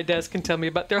sit at my desk and tell me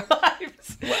about their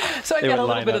lives. So I They got would a little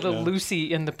line bit up, of the yeah.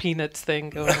 Lucy and the Peanuts thing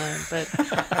going on.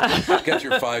 But get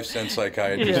your 5-cent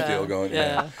psychiatrist Yeah, deal going.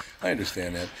 yeah. I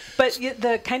understand that. But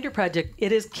the Kinder Project,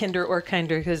 it is kinder or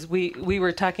kinder because we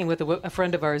were talking with a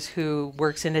friend of ours who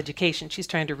works in education. She's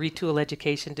trying to retool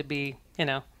education to be,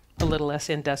 a little less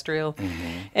industrial.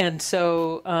 And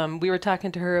so we were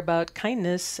talking to her about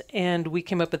kindness, and we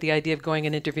came up with the idea of going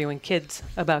and interviewing kids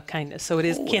about kindness. So it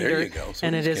is Oh, there kinder, you go. So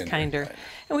and it it is is kinder and kinder. kinder.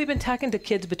 And we've been talking to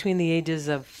kids between the ages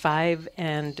of 5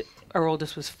 and our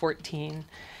oldest was 14.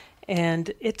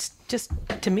 And it's just,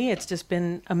 to me, it's just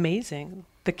been amazing.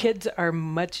 The kids are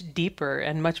much deeper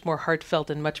and much more heartfelt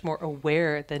and much more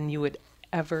aware than you would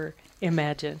ever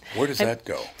imagine. Where does that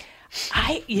go?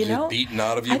 You Is know, it beaten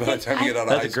out of you I by the think- time you get out of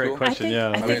That's high a great school? question. I think, yeah. I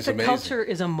I think mean, it's the amazing. culture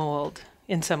is a mold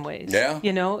in some ways. Yeah.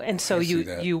 And so I see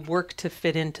that. you work to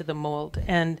fit into the mold,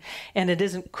 and it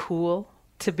isn't cool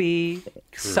to be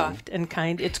soft and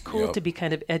kind. It's cool Yep. to be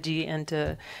kind of edgy and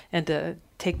to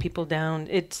take people down.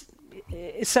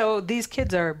 So these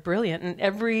kids are brilliant, and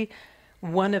every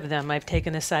one of them I've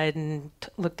taken aside and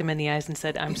looked them in the eyes and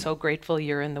said, "I'm so grateful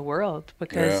you're in the world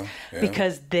because Yeah.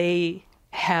 because they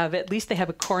have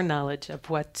a core knowledge of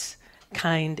what's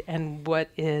kind and what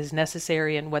is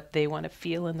necessary and what they want to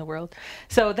feel in the world."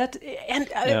 So that's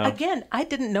again, I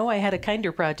didn't know I had a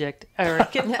Kinder project or a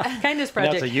kindness Now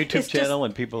project. it's a YouTube It's just- channel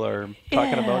and people are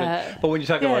talking about Yeah. it. But when you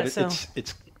talk Yeah, about it, so-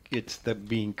 it's the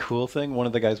being cool thing. One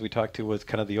of the guys we talked to was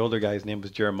kind of the older guy. His name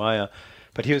was Jeremiah.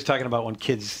 But he was talking about when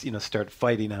kids, start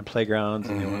fighting on playgrounds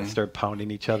and they want to start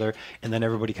pounding each other, and then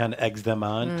everybody kind of eggs them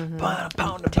on,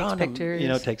 pound them,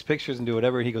 pictures. takes pictures and do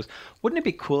whatever. And he goes, "Wouldn't it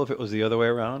be cool if it was the other way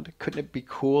around? Couldn't it be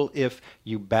cool if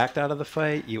you backed out of the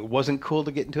fight? It wasn't cool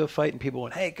to get into a fight, and people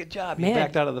went, 'Hey, good job, you Man,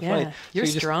 backed out of the yeah. fight.' You're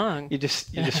you just- strong. You're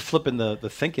just flipping the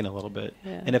thinking a little bit.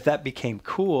 Yeah. And if that became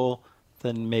cool,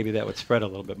 then maybe that would spread a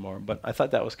little bit more. But I thought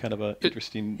that was kind of an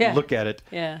interesting look at it.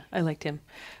 Yeah, I liked him.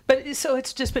 But so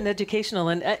it's just been educational,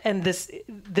 and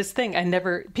this thing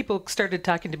people started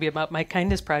talking to me about my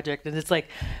kindness project, and it's like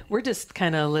we're just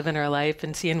kind of living our life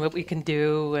and seeing what we can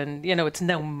do, and it's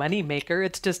no money maker.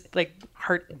 It's just like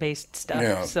heart-based stuff.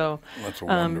 Yeah, so that's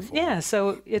wonderful. yeah,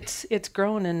 so it's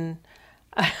grown, and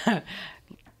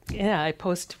yeah, I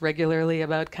post regularly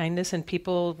about kindness, and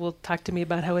people will talk to me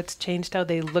about how it's changed how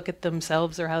they look at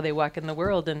themselves or how they walk in the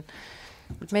world, and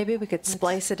Maybe we could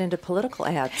splice it into political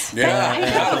ads. I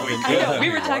know. We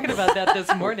were talking about that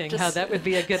this morning, how that would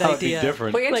be a good That would be idea.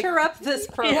 different. We interrupt this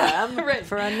program right.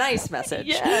 for a nice message.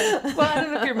 Yeah. Well, I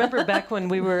don't know if you remember back when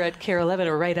we were at Care 11,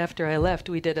 or right after I left,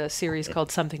 we did a series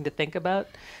called Something to Think About,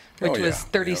 which was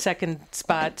 30-second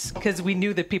spots, because we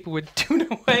knew that people would tune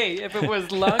away if it was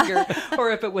longer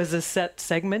or if it was a set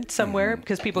segment somewhere,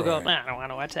 because people go, I don't want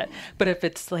to watch that. But if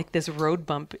it's like this road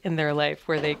bump in their life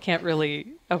where they can't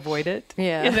really avoid it,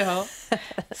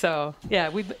 So, yeah,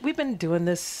 we've been doing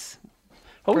this.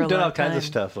 Oh, for we've a done all long kinds of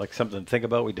time. stuff, like Something to Think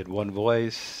About. We did One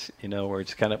Voice, where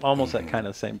it's kind of almost that kind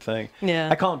of same thing. Yeah.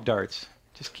 I call them darts.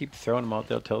 Just keep throwing them out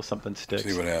there until something sticks.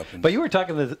 See what happens. But you were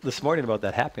talking this morning about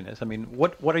that happiness. I mean,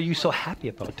 what are you so happy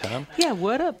about, Tom? Yeah,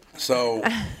 what up? So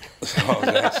Hold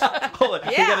on.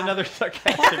 We got another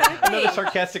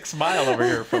sarcastic smile over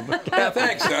here from. yeah,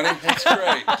 thanks, Sonny. It's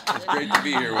great. It's great to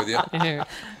be here with you.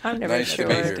 I'm never Nice sure.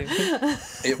 to be here.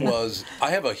 It was.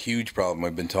 I have a huge problem.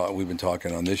 We've been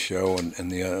talking on this show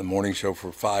and the morning show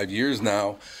for 5 years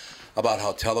now about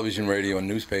how television, radio, and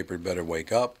newspaper better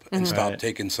wake up and stop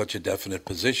taking such a definite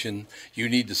position. You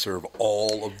need to serve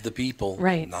all of the people,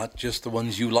 not just the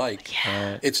ones you like.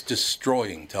 Yeah. It's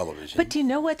destroying television. But do you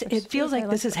know what? It feels like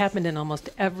this has happened in almost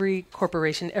every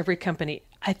corporation, every company.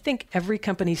 I think every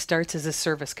company starts as a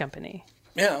service company.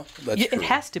 Yeah, that's true. It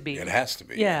has to be. It has to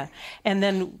be. Yeah. And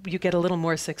then you get a little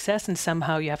more success, and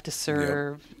somehow you have to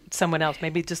serve someone else,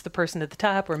 maybe just the person at the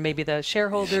top or maybe the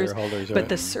shareholders. But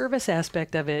the service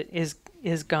aspect of it is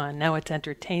gone. Now it's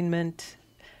entertainment.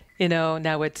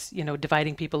 Now it's,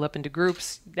 dividing people up into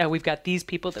groups. Now we've got these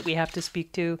people that we have to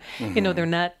speak to. They're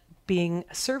not being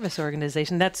a service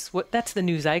organization. That's the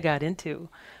news I got into,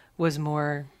 was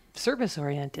more service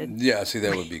oriented. Yeah, see,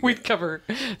 that would be good. We'd cover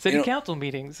city council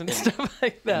meetings and stuff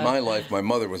like that. In my life, my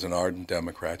mother was an ardent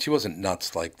Democrat. She wasn't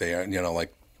nuts like they are,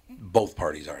 like both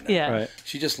parties are now. Yeah. Right.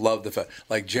 She just loved the fact,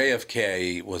 like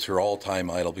JFK was her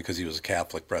all-time idol because he was a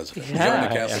Catholic president. Yeah. John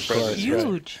the Catholic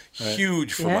president.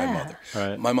 Huge For my mother.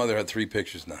 Right. My mother had 3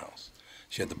 pictures in the house.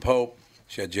 She had the Pope,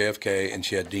 she had JFK, and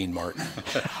she had Dean Martin.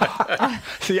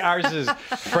 See, ours is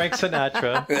Frank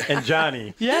Sinatra and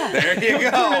Johnny. Yeah. There you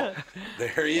go.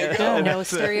 There you go. No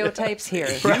stereotypes here.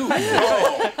 No,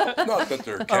 not that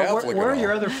they're Catholic. Where are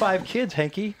your other 5 kids,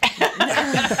 Hanky? Yeah,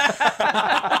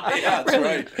 that's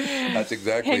right. That's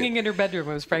exactly Hanging in her bedroom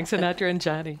was Frank Sinatra and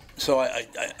Johnny. So I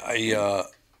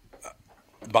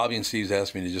Bobby and Steve's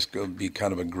asked me to just go be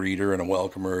kind of a greeter and a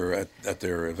welcomer at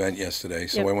their event yesterday.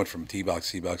 So I went from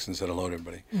T-Box and said hello to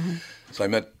everybody. Mm-hmm. So I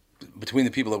met, between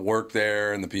the people that worked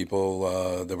there and the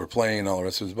people that were playing and all the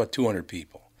rest, it was about 200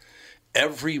 people.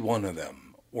 Every one of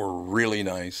them were really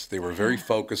nice. They were very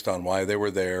focused on why they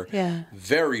were there. Yeah.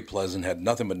 Very pleasant, had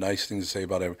nothing but nice things to say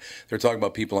about it. They were talking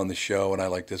about people on the show, and I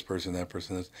like this person, that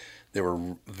person, this. They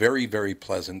were very, very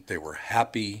pleasant. They were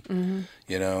happy. Mm-hmm.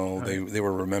 They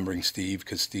were remembering Steve,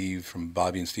 because Steve from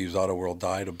Bobby and Steve's Auto World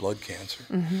died of blood cancer.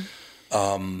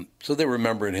 Mm-hmm. So they were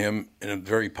remembering him in a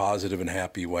very positive and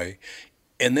happy way.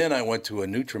 And then I went to a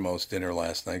Nutrimos dinner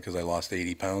last night because I lost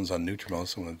 80 pounds on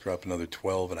Nutrimos. I'm going to drop another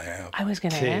 12 and a half. I was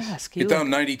going to ask. Get down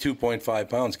 92.5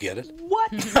 pounds. Get it?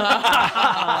 What? But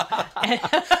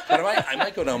I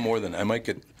might go down more than I might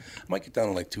get down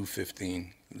to like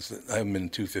 215. I haven't been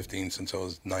 215 since I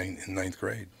was in ninth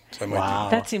grade. So I might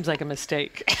That seems like a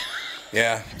mistake.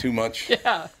 Yeah, too much.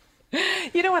 Yeah.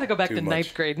 You don't want to go back to much.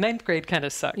 ninth grade. Ninth grade kind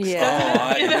of sucks.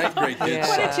 Yeah. Ninth grade did Why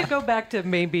suck. don't you go back to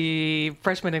maybe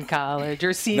freshman in college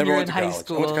or senior Never went in to high college.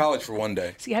 school? I went to college for one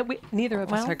day. See, neither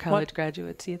of us are college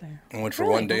graduates either. I went for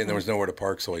one day and there was nowhere to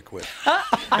park, so I quit.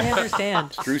 I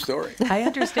understand. True story. I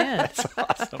understand.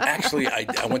 Awesome. Actually,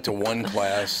 I went to one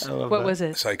class. What was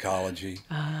it? Psychology.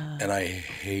 And I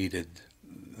hated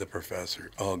the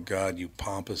professor. Oh, God, you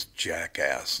pompous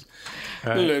jackass.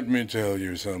 Let me tell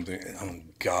you something. Oh,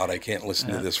 God, I can't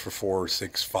listen to this for 4,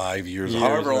 6, 5 years,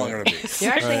 however long it's going to be.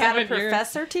 You actually had a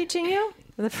professor teaching you?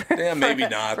 Yeah, maybe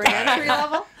not. For entry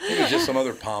level? Maybe just some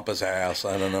other pompous ass.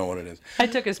 I don't know what it is. I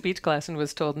took a speech class and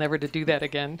was told never to do that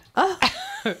again.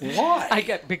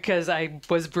 Why? Because I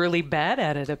was really bad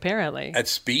at it, apparently. At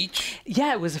speech?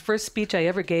 Yeah, it was the first speech I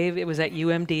ever gave. It was at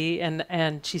UMD,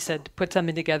 and she said, put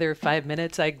something together, 5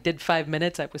 minutes. I did 5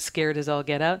 minutes. I was scared as all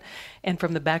get out. And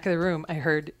from the back of the room, I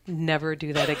heard, never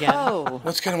do that again. Oh.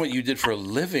 That's kind of what you did for a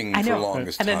living I know. for the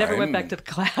longest time. And I never went back to the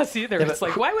class either. It's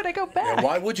like, why would I go back? Yeah,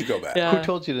 why would you go back? Yeah. Who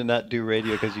told you to not do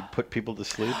radio because you'd put people to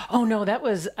sleep? Oh, no,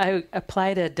 I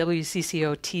applied at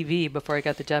WCCO TV before I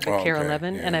got the job at KARE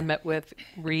 11, and I met with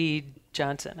Reed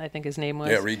Johnson, I think his name was.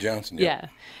 Yeah, Reed Johnson. Yeah.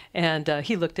 And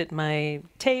he looked at my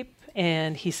tape,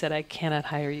 and he said, I cannot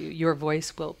hire you. Your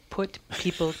voice will put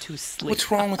people to sleep.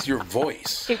 What's wrong with your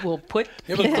voice? It will put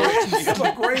You have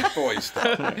a great voice,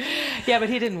 though. Yeah, but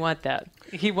he didn't want that.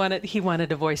 He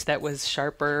wanted a voice that was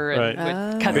sharper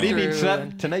and would cut Good through. evening,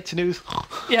 son. Tonight's news.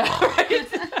 Yeah,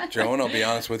 right. Joan, I'll be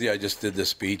honest with you. I just did this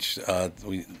speech.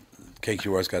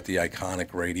 KQR's got the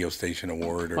iconic radio station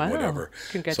award or whatever.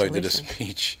 So I did a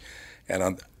speech,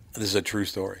 and this is a true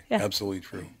story. Yeah. Absolutely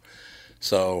true.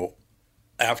 So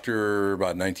after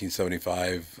about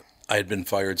 1975, I had been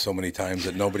fired so many times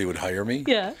that nobody would hire me.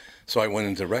 Yeah. So I went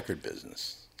into the record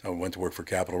business. I went to work for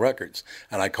Capitol Records,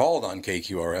 and I called on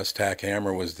KQRS. Tack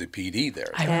Hammer was the PD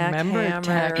there. I remember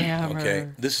Tack Hammer. Okay,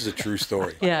 this is a true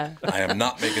story. Yeah. I am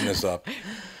not making this up.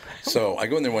 So I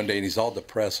go in there one day, and he's all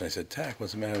depressed. And I said, Tack,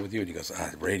 what's the matter with you? And he goes,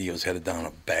 the radio's headed down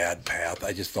a bad path.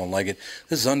 I just don't like it.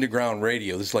 This is underground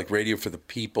radio. This is like radio for the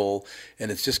people,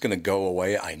 and it's just going to go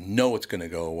away. I know it's going to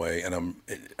go away, and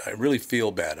I really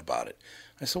feel bad about it.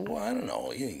 I said, well, I don't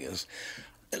know. He goes,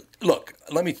 look,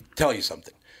 let me tell you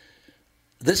something.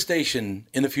 This station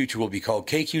in the future will be called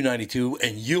KQ92,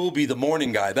 and you'll be the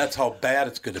morning guy. That's how bad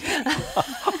it's going to be.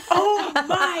 Oh,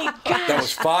 my gosh. That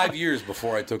was 5 years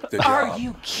before I took the job. Are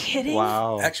you kidding?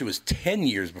 Wow. Actually, it was 10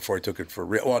 years before I took it for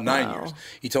real. Well, 9 years.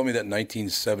 He told me that in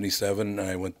 1977, and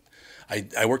I went.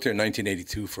 I worked there in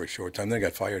 1982 for a short time. Then I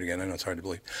got fired again. I know it's hard to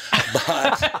believe.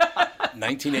 But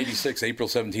 1986, April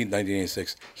 17th,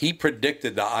 1986, he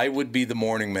predicted that I would be the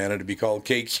morning man and to be called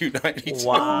KQ92.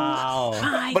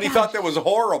 Wow. But he thought that was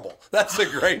horrible. That's the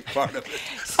great part of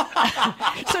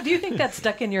it. So do you think that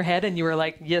stuck in your head and you were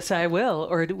like, yes, I will?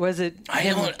 Or was it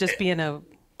just being a...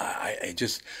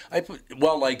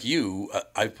 like you,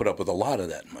 I've put up with a lot of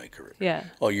that in my career. Yeah.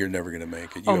 Oh, you're never going to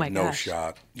make it. You have no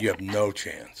shot. You have no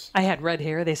chance. I had red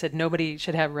hair. They said nobody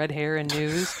should have red hair in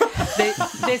news.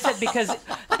 They said because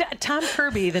Tom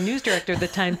Kirby, the news director at the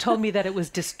time, told me that it was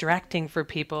distracting for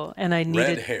people, and I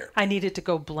needed to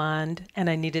go blonde, and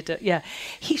I needed to. Yeah,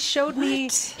 he showed me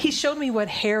what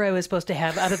hair I was supposed to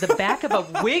have out of the back of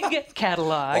a wig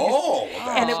catalog. Oh,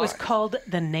 and it was called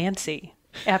the Nancy.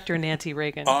 After Nancy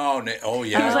Reagan. Oh,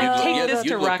 yeah. He was like, take this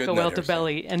to Rocco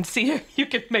Weltabelli and see if you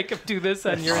can make him do this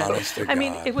on your own. I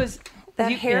mean, it was...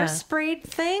 That hair-sprayed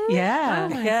thing? Yeah.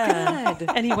 Oh, my God.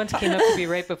 And he once came up to me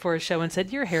right before a show and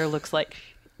said, your hair looks like,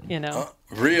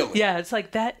 Really? Yeah, it's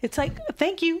like that. It's like,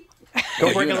 thank you.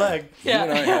 Go break a leg. You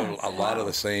and I have a lot of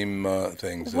the same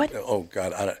things. What? Oh,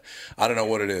 God, I don't know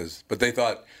what it is. But they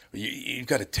thought, you've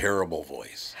got a terrible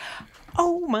voice.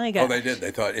 Oh, my God. Oh, they did.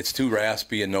 They thought it's too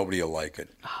raspy and nobody will like it.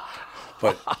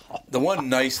 But the one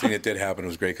nice thing that did happen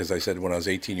was great because I said when I was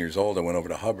 18 years old, I went over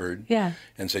to Hubbard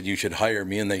and said, you should hire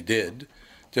me. And they did,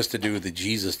 just to do the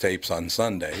Jesus tapes on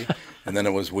Sunday. And then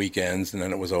it was weekends, and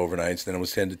then it was overnights, then it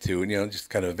was 10 to 2, and, just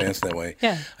kind of advanced that way.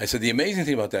 Yeah. I said, the amazing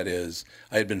thing about that is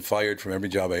I had been fired from every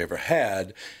job I ever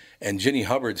had. And Ginny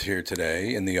Hubbard's here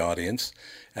today in the audience.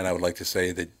 And I would like to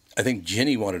say that I think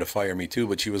Ginny wanted to fire me too,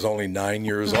 but she was only 9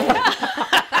 years old.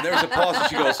 And there was a pause, and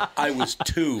she goes, I was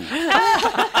 2.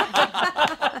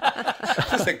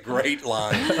 That's a great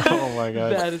line. Oh my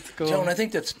God. That is cool. Joan, I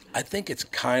think it's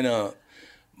kind of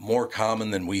more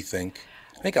common than we think.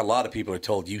 I think a lot of people are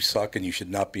told you suck and you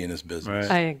should not be in this business.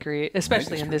 I agree,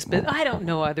 especially in this business. I don't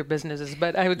know other businesses,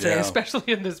 but I would say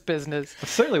especially in this business.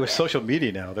 Certainly with social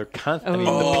media now, they're constantly.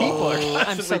 The people are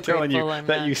constantly telling you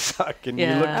that you suck and you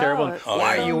look terrible. And,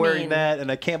 why are you wearing that?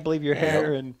 And I can't believe your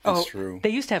hair. And that's true. They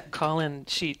used to have call-in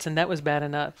sheets, and that was bad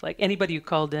enough. Like anybody who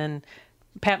called in.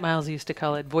 Pat Miles used to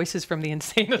call it Voices from the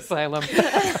Insane Asylum.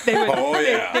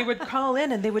 They would call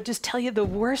in and they would just tell you the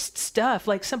worst stuff.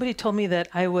 Like somebody told me that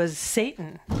I was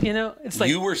Satan. It's like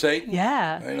you were Satan.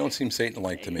 Yeah, I don't seem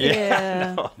Satan-like to me.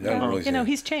 Yeah, really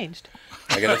he's changed.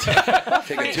 I got to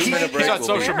take a 2-minute break. He's on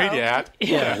social media.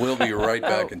 We'll be right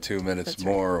back in 2 minutes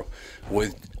more.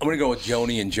 I'm going to go with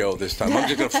Joni and Joe this time. I'm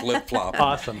just going to flip-flop.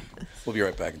 Awesome. We'll be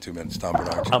right back in 2 minutes. Tom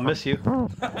Bernard. I'll miss you.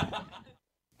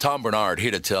 Tom Bernard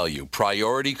here to tell you,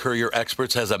 Priority Courier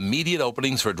Experts has immediate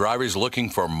openings for drivers looking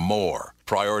for more.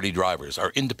 Priority drivers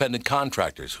are independent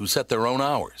contractors who set their own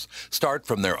hours, start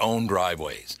from their own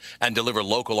driveways, and deliver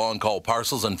local on-call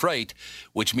parcels and freight,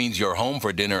 which means you're home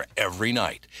for dinner every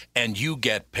night, and you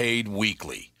get paid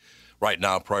weekly. Right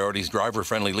now, Priority's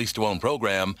driver-friendly lease-to-own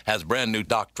program has brand-new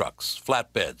dock trucks,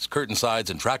 flatbeds, curtain sides,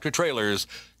 and tractor-trailers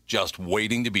just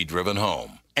waiting to be driven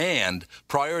home. And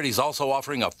Priority's also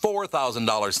offering a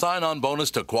 $4,000 sign-on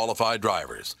bonus to qualified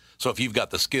drivers. So if you've got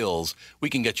the skills, we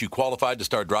can get you qualified to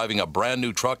start driving a brand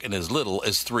new truck in as little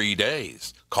as 3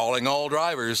 days. Calling all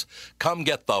drivers, come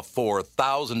get the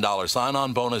 $4,000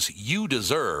 sign-on bonus you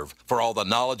deserve for all the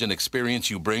knowledge and experience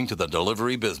you bring to the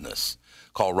delivery business.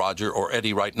 Call Roger or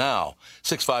Eddie right now,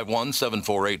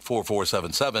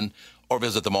 651-748-4477, or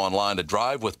visit them online at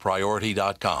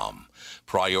drivewithpriority.com.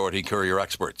 Priority Courier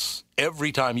Experts.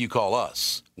 Every time you call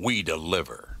us, we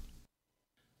deliver.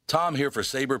 Tom here for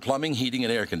Sabre Plumbing, Heating,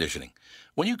 and Air Conditioning.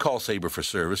 When you call Sabre for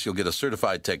service, you'll get a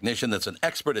certified technician that's an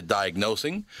expert at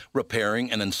diagnosing, repairing,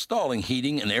 and installing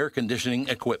heating and air conditioning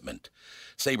equipment.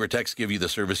 Sabre Techs give you the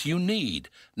service you need,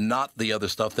 not the other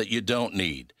stuff that you don't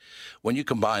need. When you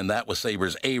combine that with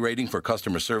Sabre's A rating for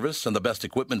customer service and the best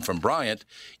equipment from Bryant,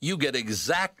 you get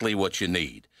exactly what you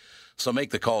need. So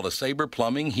make the call to Sabre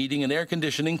Plumbing, Heating, and Air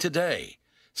Conditioning today.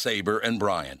 Sabre and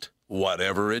Bryant,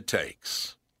 whatever it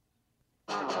takes.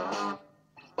 I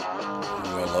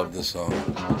love this song.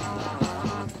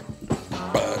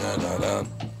 Da-da-da.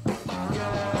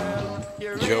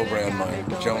 Joe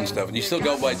Brandmeier, Joan Steffen. You still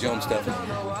go by Joan Steffen?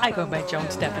 I go by Joan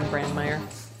Steffen Brandmeier.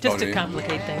 Just to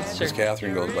complicate things, sure. Because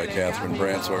Catherine goes by Catherine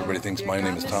Brandt, so everybody thinks my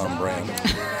name is Tom Brandt.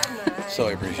 So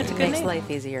I appreciate it. It makes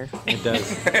life easier. It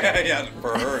does. Yeah,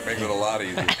 for her, it makes it a lot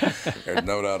easier. There's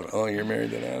no doubt. Oh, you're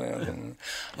married to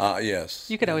that? Yes.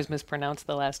 You could always mispronounce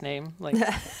the last name, like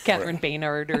Catherine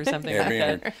Baynard or something like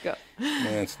Baynard.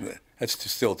 that.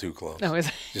 That's still too close. No, is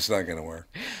it? Just not going to work.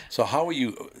 So how are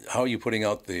you putting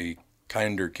out the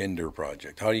Kinder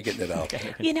project? How are you getting it out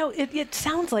there? You know, it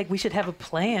sounds like we should have a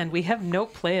plan. We have no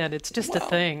plan. It's just a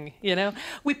thing. You know,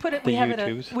 we put it. We have it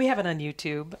on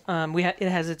YouTube. It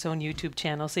has its own YouTube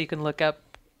channel, so you can look up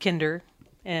Kinder,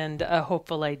 and A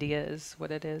Hopeful Idea is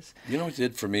what it is. You know what it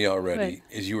did for me already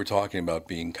is you were talking about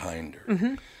being kinder.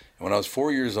 Mm-hmm. When I was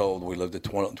 4 years old, we lived at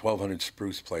 1200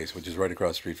 Spruce Place, which is right across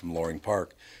the street from Loring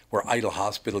Park, where Idle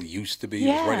Hospital used to be.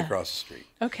 It was right across the street.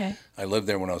 Okay. I lived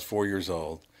there when I was 4 years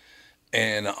old.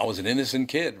 And I was an innocent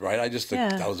kid, right? I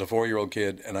was a 4-year-old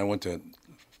kid, and I went to.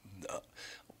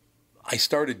 I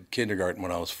started kindergarten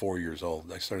when I was 4 years old.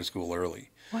 I started school early.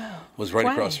 Wow. Was right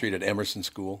across the street at Emerson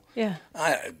School. Yeah.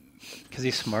 Because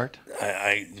he's smart.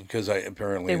 Because I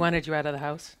apparently. They wanted you out of the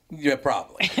house. Yeah,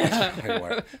 probably.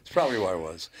 It's probably why I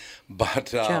was.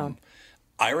 But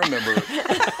I remember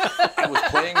I was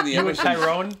playing in the Emerson. You and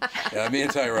Tyrone? Yeah, me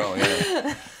and Tyrone.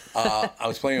 Yeah. I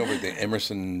was playing over at the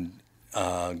Emerson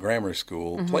Grammar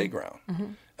School playground. Mm-hmm.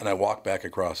 And I walked back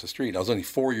across the street. I was only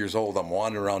 4 years old. I'm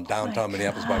wandering around downtown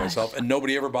Minneapolis by myself, and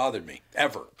nobody ever bothered me,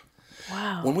 ever.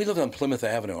 Wow. When we lived on Plymouth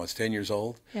Avenue, I was 10 years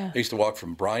old. Yeah. I used to walk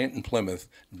from Bryant and Plymouth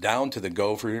down to the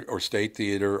Gopher or State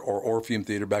Theater or Orpheum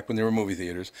Theater, back when there were movie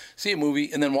theaters, see a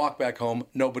movie, and then walk back home.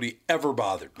 Nobody ever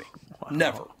bothered me. Wow.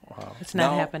 Never. Wow. It's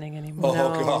not happening anymore.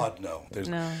 Oh, God, no.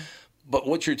 No. But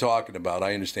what you're talking about,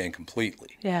 I understand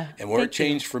completely. Yeah. And where it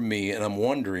changed for me, and I'm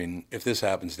wondering if this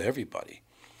happens to everybody.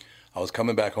 I was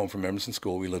coming back home from Emerson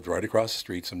School. We lived right across the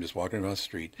street, so I'm just walking across the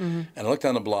street. Mm-hmm. And I looked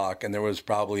down the block, and there was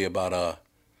probably about a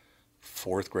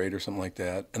fourth grader, something like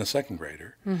that, and a second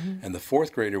grader. Mm-hmm. And the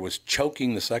fourth grader was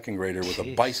choking the second grader with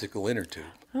a bicycle inner tube.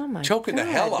 Oh, my choking God.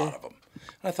 the hell out of him.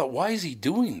 And I thought, why is he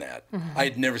doing that? Mm-hmm. I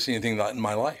had never seen anything like that in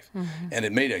my life. Mm-hmm. And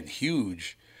it made a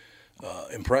huge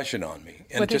impression on me.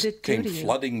 And what it just did it do came to you?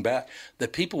 flooding back.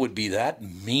 That people would be that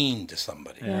mean to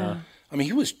somebody. Yeah. I mean,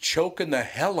 he was choking the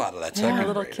hell out of that second grader. A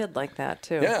little kid like that,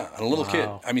 too. Yeah, and a little kid.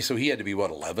 I mean, so he had to be,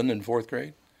 11 in fourth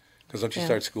grade? Because don't you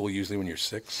start school usually when you're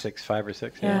 6? 5 or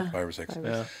 6, yeah. 5 or 6.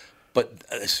 Yeah. But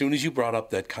as soon as you brought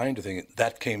up that kind of thing,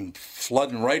 that came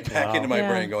flooding right back into my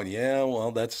brain going,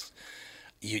 that's...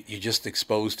 You're just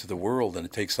exposed to the world, and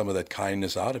it takes some of that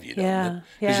kindness out of you. Because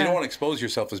you don't want to expose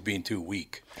yourself as being too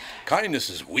weak. Kindness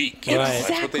is weak. Right.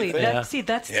 Exactly. That's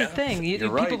the thing.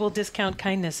 People will discount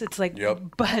kindness. It's like,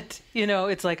 but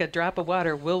it's like a drop of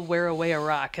water will wear away a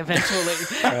rock eventually.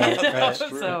 Right.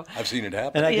 So I've seen it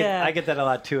happen. And I get that a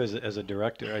lot too as a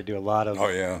director. I do a lot of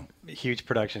huge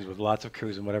productions with lots of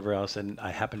crews and whatever else, and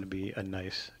I happen to be a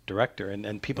nice director.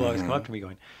 And people always come up to me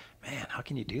going, man, how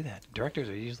can you do that? Directors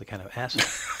are usually kind of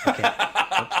assholes.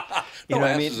 You know what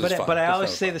I mean? But I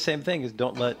always say the same thing: is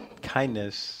don't let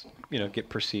kindness, get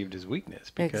perceived as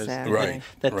weakness, because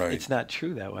it's not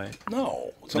true that way.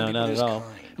 No, not at all.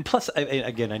 Kind. And plus,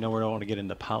 again, I know we don't want to get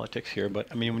into politics here, but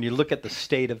I mean, when you look at the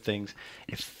state of things,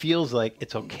 it feels like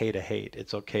it's okay to hate.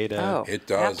 It's okay to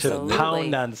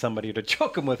pound on somebody, to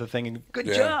choke them with a thing, and good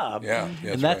job. Yeah,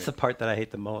 and that's the part that I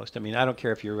hate the most. I mean, I don't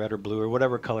care if you're red or blue or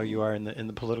whatever color you are in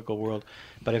the political world,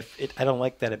 but I don't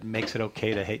like that it makes it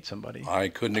okay to hate somebody. I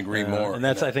couldn't agree more. And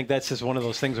I think that's just one of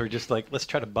those things where just like, let's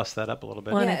try to bust that up a little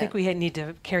bit. Well, and I think we need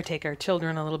to caretake our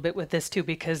children a little bit with this too,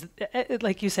 because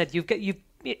like you said,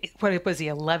 what was he,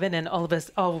 11, and all of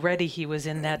us already he was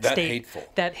in that state,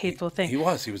 that hateful thing. He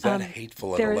was that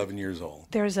hateful at 11 years old.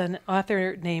 There's an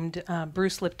author named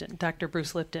Bruce Lipton, Dr.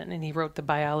 Bruce Lipton, and he wrote The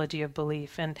Biology of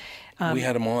Belief. And we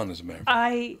had him on, as a matter of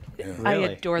fact. I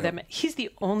adore that man. He's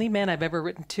the only man I've ever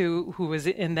written to who was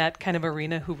in that kind of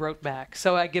arena who wrote back.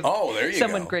 So I give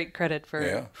someone great credit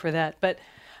for that. But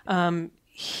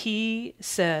he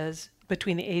says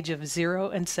between the age of 0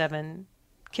 and 7,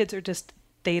 kids are just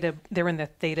they're in the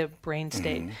theta brain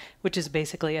state, which is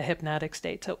basically a hypnotic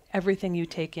state. So everything you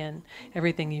take in,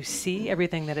 everything you see,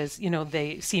 everything that is,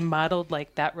 they see modeled,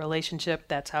 like that relationship,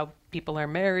 that's how people are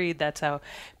married, that's how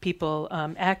people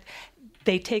act.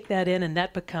 They take that in, and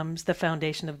that becomes the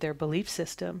foundation of their belief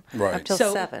system. Right. Up till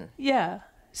 7. Yeah.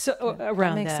 So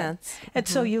around that makes sense. And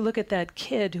so you look at that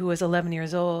kid who was 11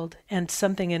 years old, and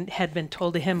something had been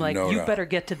told to him, like, you better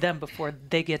get to them before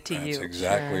they get to you. That's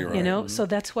exactly right. So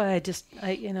that's why I just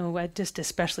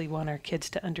especially want our kids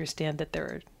to understand that there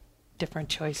are different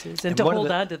choices and to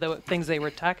hold on to the things they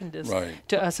were talking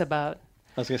to us about.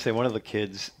 I was going to say, one of the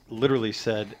kids literally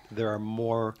said there are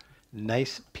more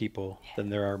nice people than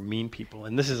there are mean people.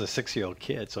 And this is a 6-year-old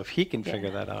kid, so if he can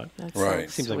figure that out, right.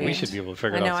 It seems like we should be able to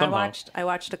figure it I know, out somehow. I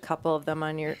watched a couple of them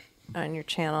on your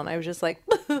channel, and I was just like,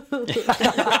 why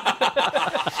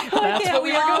can't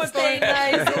we all stay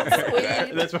nice and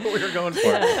sweet? That's what we were going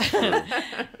for.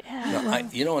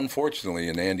 No, unfortunately,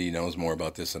 and Andy knows more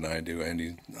about this than I do.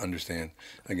 Andy understand.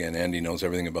 Again, Andy knows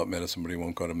everything about medicine, but he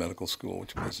won't go to medical school,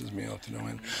 which pisses me off to no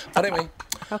end. But anyway.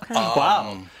 Okay.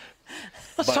 Wow.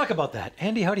 Let's talk about that.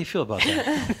 Andy, how do you feel about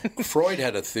that? Freud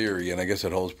had a theory, and I guess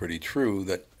it holds pretty true,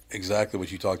 that exactly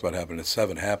what you talked about happened at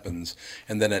 7 happens,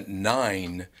 and then at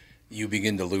 9, you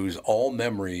begin to lose all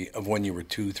memory of when you were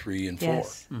 2, 3, and 4.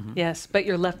 Yes, yes, but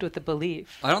you're left with the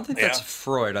belief. I don't think that's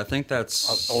Freud. I think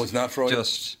that's... Oh, it's not Freud?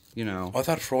 Just, I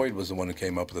thought Freud was the one who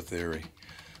came up with the theory.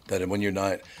 That when you're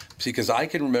not... See, because I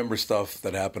can remember stuff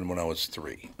that happened when I was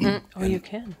 3. Oh, you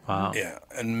can? Wow. Yeah,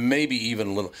 and maybe even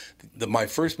a little... My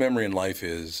first memory in life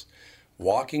is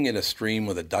walking in a stream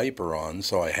with a diaper on,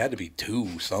 so I had to be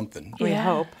 2 something. We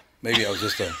hope. Maybe I was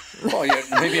just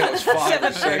maybe I was 5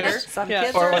 or 6.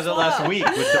 Or was it last week?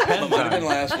 It depends. It might have been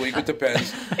last week. It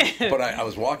depends. But I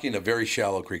was walking a very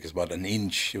shallow creek. It's about an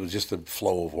inch. It was just a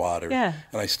flow of water. Yeah.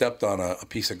 And I stepped on a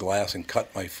piece of glass and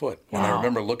cut my foot. And I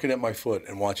remember looking at my foot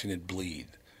and watching it bleed.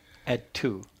 At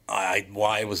 2. I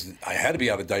had to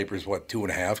be out of diapers,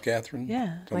 2.5, Catherine?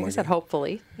 Yeah. Like I said,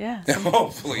 hopefully. Yeah.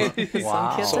 Hopefully.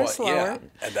 Some kids are slower.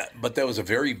 Yeah. But that was a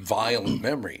very violent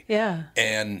memory. Yeah.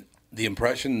 And the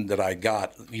impression that I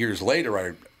got years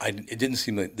later, it didn't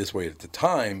seem like this way at the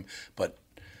time, but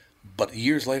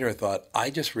years later I thought, I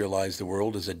just realized the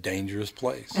world is a dangerous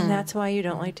place. And that's why you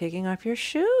don't like taking off your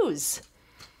shoes.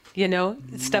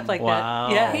 Stuff like Wow.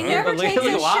 that. Yeah. He never takes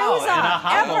his shoes off,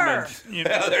 ever.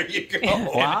 Yeah, there you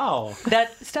go. Wow.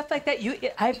 That stuff like that.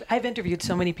 I've interviewed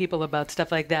so many people about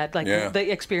stuff like that, like the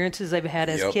experiences they've had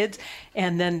as kids,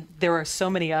 and then there are so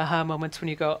many aha moments when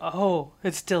you go, "Oh,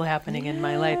 it's still happening in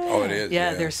my life." Oh, it is.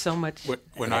 Yeah, there's so much.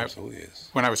 When absolutely is.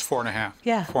 When I was 4.5,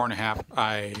 Yeah. 4.5,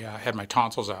 I had my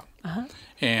tonsils out.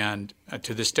 And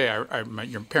to this day,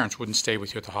 your parents wouldn't stay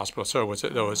with you at the hospital, so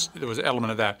there was an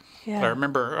element of that. Yeah. But I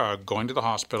remember going to the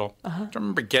hospital. I don't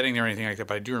remember getting there or anything like that,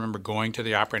 but I do remember going to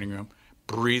the operating room,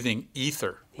 breathing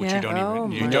ether, which you don't even No,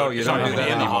 you you don't don't do do that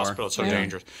that in the anymore. hospital. It's so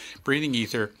dangerous. Breathing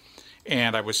ether.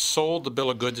 And I was sold the bill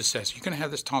of goods that says you can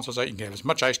have this tonsils out. You can have as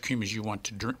much ice cream as you want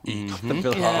to eat. Oh,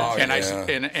 And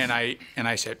yeah.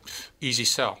 I said, easy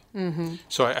sell.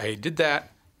 So I did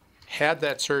that, had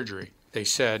that surgery. They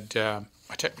said, the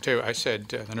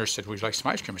nurse said, would you like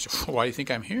some ice cream? I said, why do you think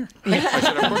I'm here? I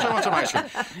said, of course I want some ice cream.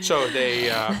 So they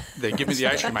give me the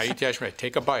ice cream. I eat the ice cream. I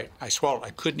take a bite. I swallow it.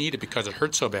 I couldn't eat it because it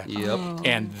hurt so bad. Yep.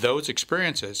 And those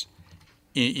experiences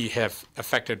have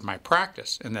affected my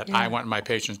practice, in that I want my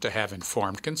patients to have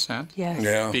informed consent. Yes.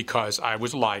 Yeah. Because I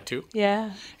was lied to.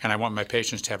 Yeah. And I want my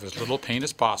patients to have as little pain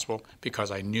as possible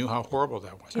because I knew how horrible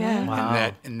that was. Yeah.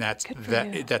 Wow. And that's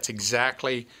you. that's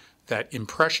exactly that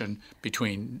impression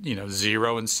between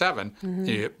 0 and 7.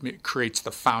 It creates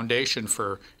the foundation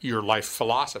for your life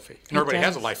philosophy. And everybody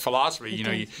has a life philosophy.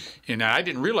 I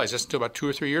didn't realize this until about 2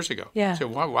 or 3 years ago. Yeah. So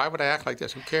why would I act like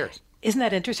this? Who cares? Isn't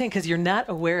that interesting? Because you're not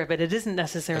aware of it. It isn't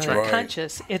necessarily That's right.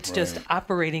 conscious. It's just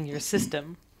operating your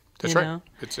system. That's you right. know?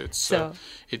 So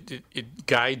it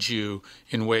guides you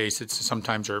in ways that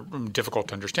sometimes are difficult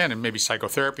to understand, and maybe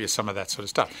psychotherapy is some of that sort of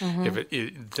stuff.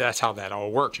 That's how that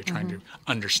all works. You're trying to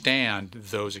understand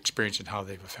those experiences and how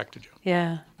they've affected you.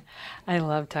 Yeah. I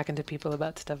love talking to people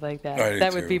about stuff like that. I do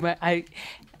That would too. be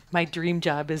my dream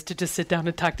job, is to just sit down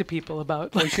and talk to people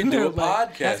about. We should do a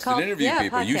podcast called- and interview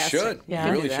people. You podcasting. should. Yeah.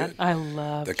 You really do that. should. I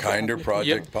love The Kinder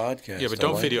Project podcast. Yeah, but I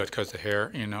don't like video it. it because the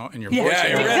hair, and your Yeah. voice. Yeah,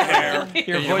 your red hair.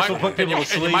 Your voice will put people to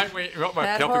sleep. Tell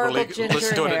That people horrible listen to ginger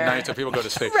it at hair. night so people go to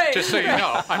sleep. Right. Just so you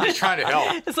know, I'm just trying to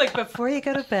help. It's like before you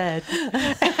go to bed.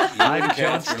 I'm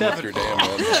John Catherine with your damn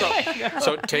red.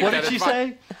 So take What that did she advice.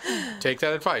 say? Take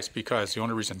that advice, because the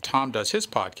only reason Tom does his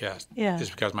podcast is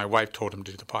because my wife told him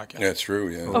to do the podcast. That's true,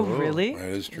 yeah. Oh, really? That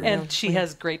is true. And she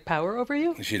has great power over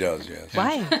you? She does, yes.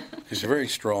 Why? She's a very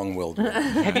strong-willed woman.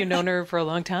 Have you known her for a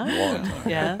long time? Long time.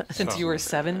 Yeah, since you were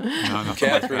 7?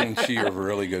 Catherine and she are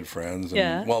really good friends. And,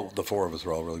 Yeah. Well, the 4 of us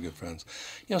are all really good friends.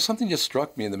 Something just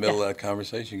struck me in the middle of that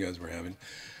conversation you guys were having,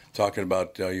 talking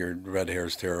about your red hair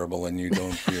is terrible and you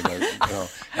don't,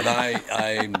 and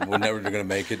I was never going to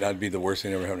make it. That'd be the worst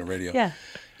thing ever happened on radio. Yeah.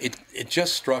 It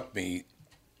just struck me.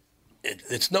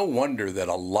 It's no wonder that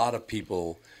a lot of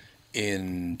people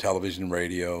in television,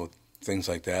 radio, things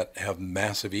like that have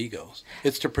massive egos.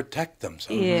 It's to protect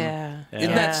themselves. Yeah.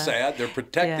 Isn't that sad? They're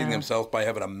protecting Yeah. themselves by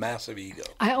having a massive ego.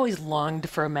 I always longed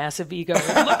for a massive ego.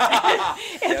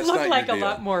 It looked like a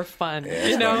lot more fun. Yeah,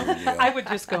 it's not your deal. I would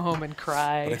just go home and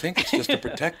cry. But I think it's just to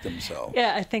protect themselves.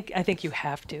 Yeah, I think you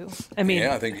have to. I mean,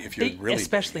 Yeah, I think if you're really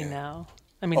especially big, now.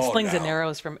 I mean, Oh, slings and now.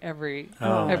 arrows from every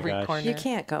my every gosh. corner. You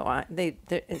can't go on.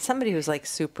 Somebody who's like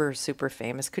super, super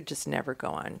famous could just never go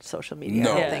on social media.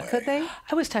 No I don't think. way. Could they?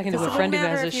 I was talking to It a wouldn't friend who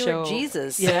matter has a if you show. were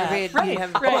Jesus. Yeah, Everybody- right, you'd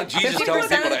have- How about Jesus telling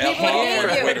people to F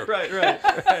off on Twitter?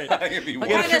 Right. It'd be What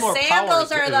worse. kind of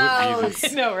sandals are those? I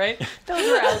know, right? Those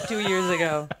were out 2 years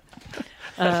ago.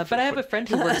 But I have a friend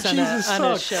who works on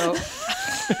a show.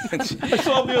 I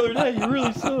saw him the other day. You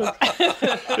really suck. Look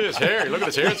at his hair. Look at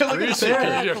his hair. It's greasy. Look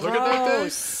at that thing.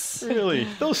 Gross. Really?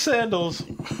 Those sandals.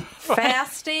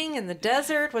 Fasting in the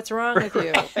desert. What's wrong with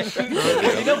you?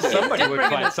 You know somebody would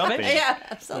find something. Yeah,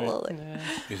 absolutely.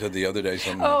 You said the other day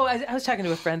something. Oh, I was talking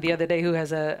to a friend the other day who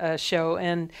has a show,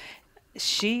 and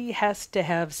she has to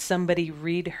have somebody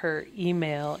read her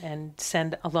email and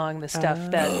send along the stuff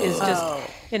that is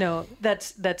just,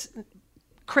 that's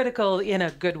critical in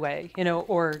a good way,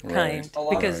 or kind, A lot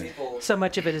because of people so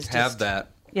much of it is just have that.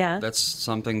 Yeah. That's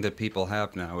something that people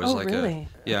have now. Is Oh, like really?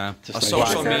 a Just a like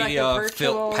social Is there like a media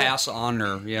virtual- pass on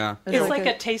or It's like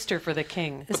a taster for the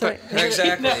king. Is it-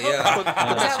 exactly. Yeah. Is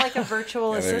that like a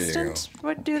virtual there you assistant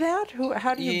would do that?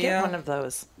 How do you Yeah. get one of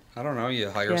those? I don't know. You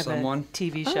hire You have someone. a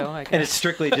TV show, I guess. And it's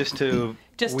strictly just to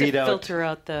just weed to out. filter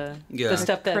out the Yeah.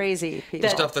 stuff that Crazy people.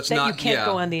 Stuff that's that you not- can't yeah,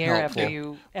 go on the air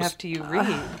helpful. after you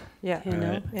read. Yeah. You know?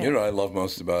 Right. Yeah. You know what I love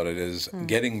most about it is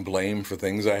getting blamed for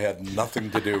things I had nothing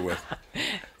to do with.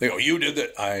 They go, you did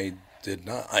that. I did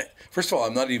not. First of all,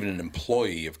 I'm not even an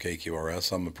employee of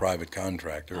KQRS. I'm a private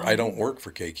contractor. I don't work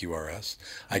for KQRS.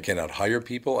 I cannot hire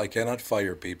people. I cannot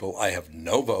fire people. I have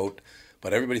no vote.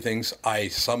 But everybody thinks I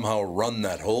somehow run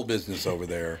that whole business over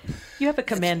there. You have a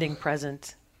commanding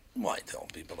presence. Well, I tell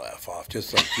people to F off,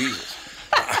 just like Jesus.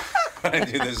 I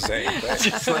do the same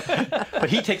thing.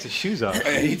 But he takes his shoes off.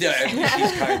 He's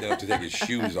kind enough to take his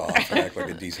shoes off and act like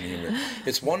a decent human.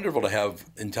 It's wonderful to have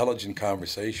intelligent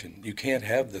conversation. You can't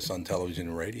have this on television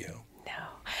and radio. No,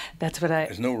 that's what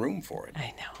There's no room for it.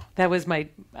 I know. That was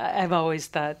I've always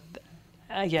thought.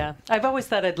 I've always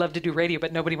thought I'd love to do radio,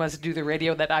 but nobody wants to do the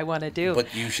radio that I want to do.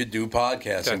 But you should do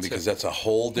podcasting because that's a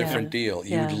whole different deal.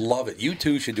 You'd Yeah. love it. You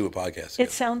too should do a podcast.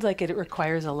 It sounds like it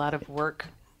requires a lot of work.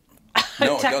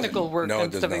 No, it Technical doesn't. work No,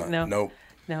 and it does stuff. not. No. Nope.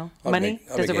 No. I'll Money? make-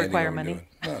 I'll Does make it Andy require go and do money?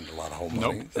 it. Not a lot of whole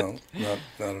money. No,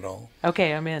 not at all.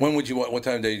 Okay, I'm in. When would you want? What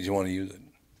time of day did you want to use it?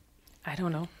 I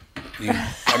don't know.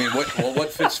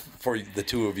 What fits for the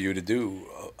two of you to do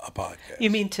a podcast? You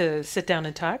mean to sit down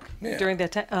and talk Yeah. during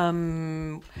that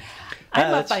time?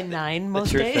 I'm up by 9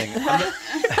 most That's your days. thing.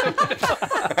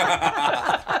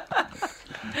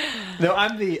 No,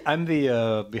 I'm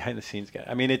the behind the scenes guy.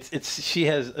 I mean, it's she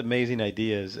has amazing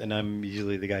ideas, and I'm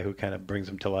usually the guy who kind of brings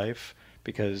them to life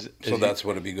because. So that's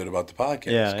what would be good about the podcast.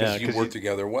 Yeah, because yeah, you 'cause work you-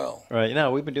 together well. Right.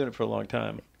 No, we've been doing it for a long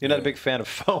time. You're not a big fan of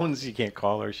phones. You can't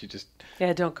call her. She just.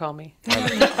 Yeah, don't call me.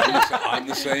 I'm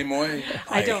the same way.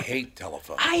 I don't- hate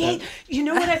telephones. You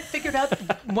know what I figured out?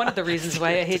 One of the reasons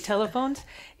why I hate telephones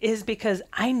is because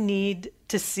I need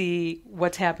to see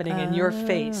what's happening in your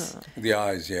face. The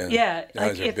eyes, yeah. Yeah, The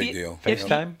eyes are a big deal.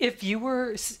 FaceTime? If you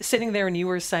were sitting there and you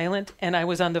were silent and I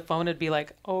was on the phone, it'd be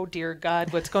like, oh dear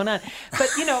God, what's going on? But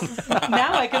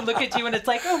now I can look at you and it's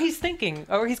like, oh, he's thinking,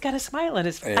 or he's got a smile on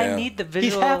his face. Yeah. I need the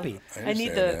visual. happy. I need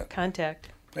understand the that. contact.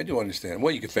 I do understand.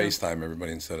 Well, you could FaceTime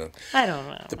everybody instead of. I don't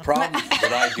know. The problem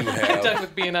that I do I'm done have,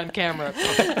 with being on camera.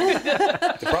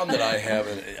 the problem that I have,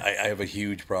 and I have a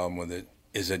huge problem with it,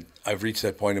 is that I've reached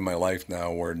that point in my life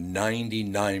now where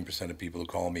 99% of people who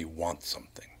call me want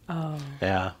something. Oh.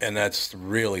 Yeah. And that's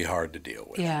really hard to deal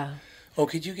with. Yeah. Oh,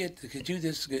 could you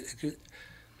this?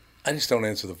 I just don't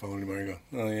answer the phone anymore. I go,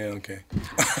 oh, yeah, okay.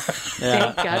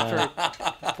 Thank God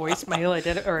for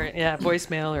voicemail,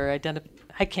 voicemail or identify.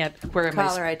 I can't. Where am I?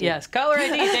 Caller ID. Yes, caller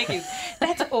ID. Thank you.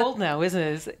 That's old now, isn't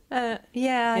it? Is it Yeah,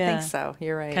 I Yeah. think so.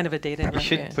 You're right. kind of a dated? You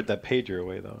should put that pager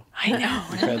away, though. I know.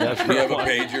 We've had that for You a have a while.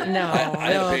 pager? No, I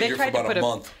had no, a they pager for tried to about put a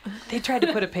month. They tried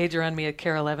to put a pager on me at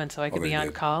Care 11 so I could they be on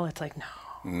did. call. It's like, no.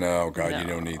 No, God, you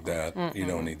No. don't need that. You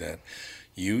don't need that.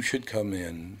 You should come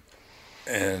in,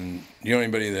 and you know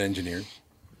anybody that engineers?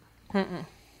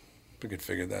 We could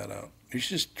figure that out. You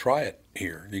should just try it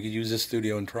here. You could use this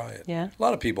studio and try it. Yeah. A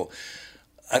lot of people.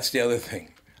 That's the other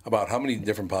thing about how many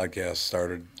different podcasts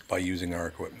started by using our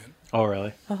equipment. Oh,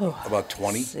 really? About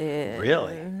 20.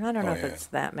 Really? I don't know if yeah. it's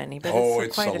that many, but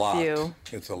It's quite a lot. few.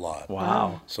 It's a lot.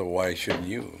 Wow. So why shouldn't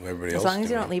you? Everybody else As long as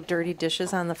you doing don't it. leave dirty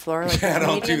dishes on the floor like Yeah, the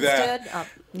don't do comedians that.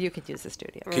 did, you could use the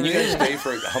studio. Can you guys stay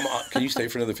for? Can you stay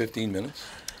for another 15 minutes?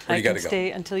 Or I you can got to go?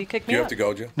 stay until you kick Do me you out. have to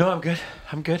go, Joe? No, I'm good.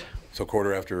 I'm good. So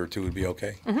 2:15 would be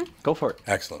okay. Go for it.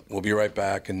 Excellent. We'll be right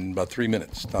back in about 3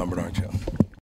 minutes. Tom Bernard Show.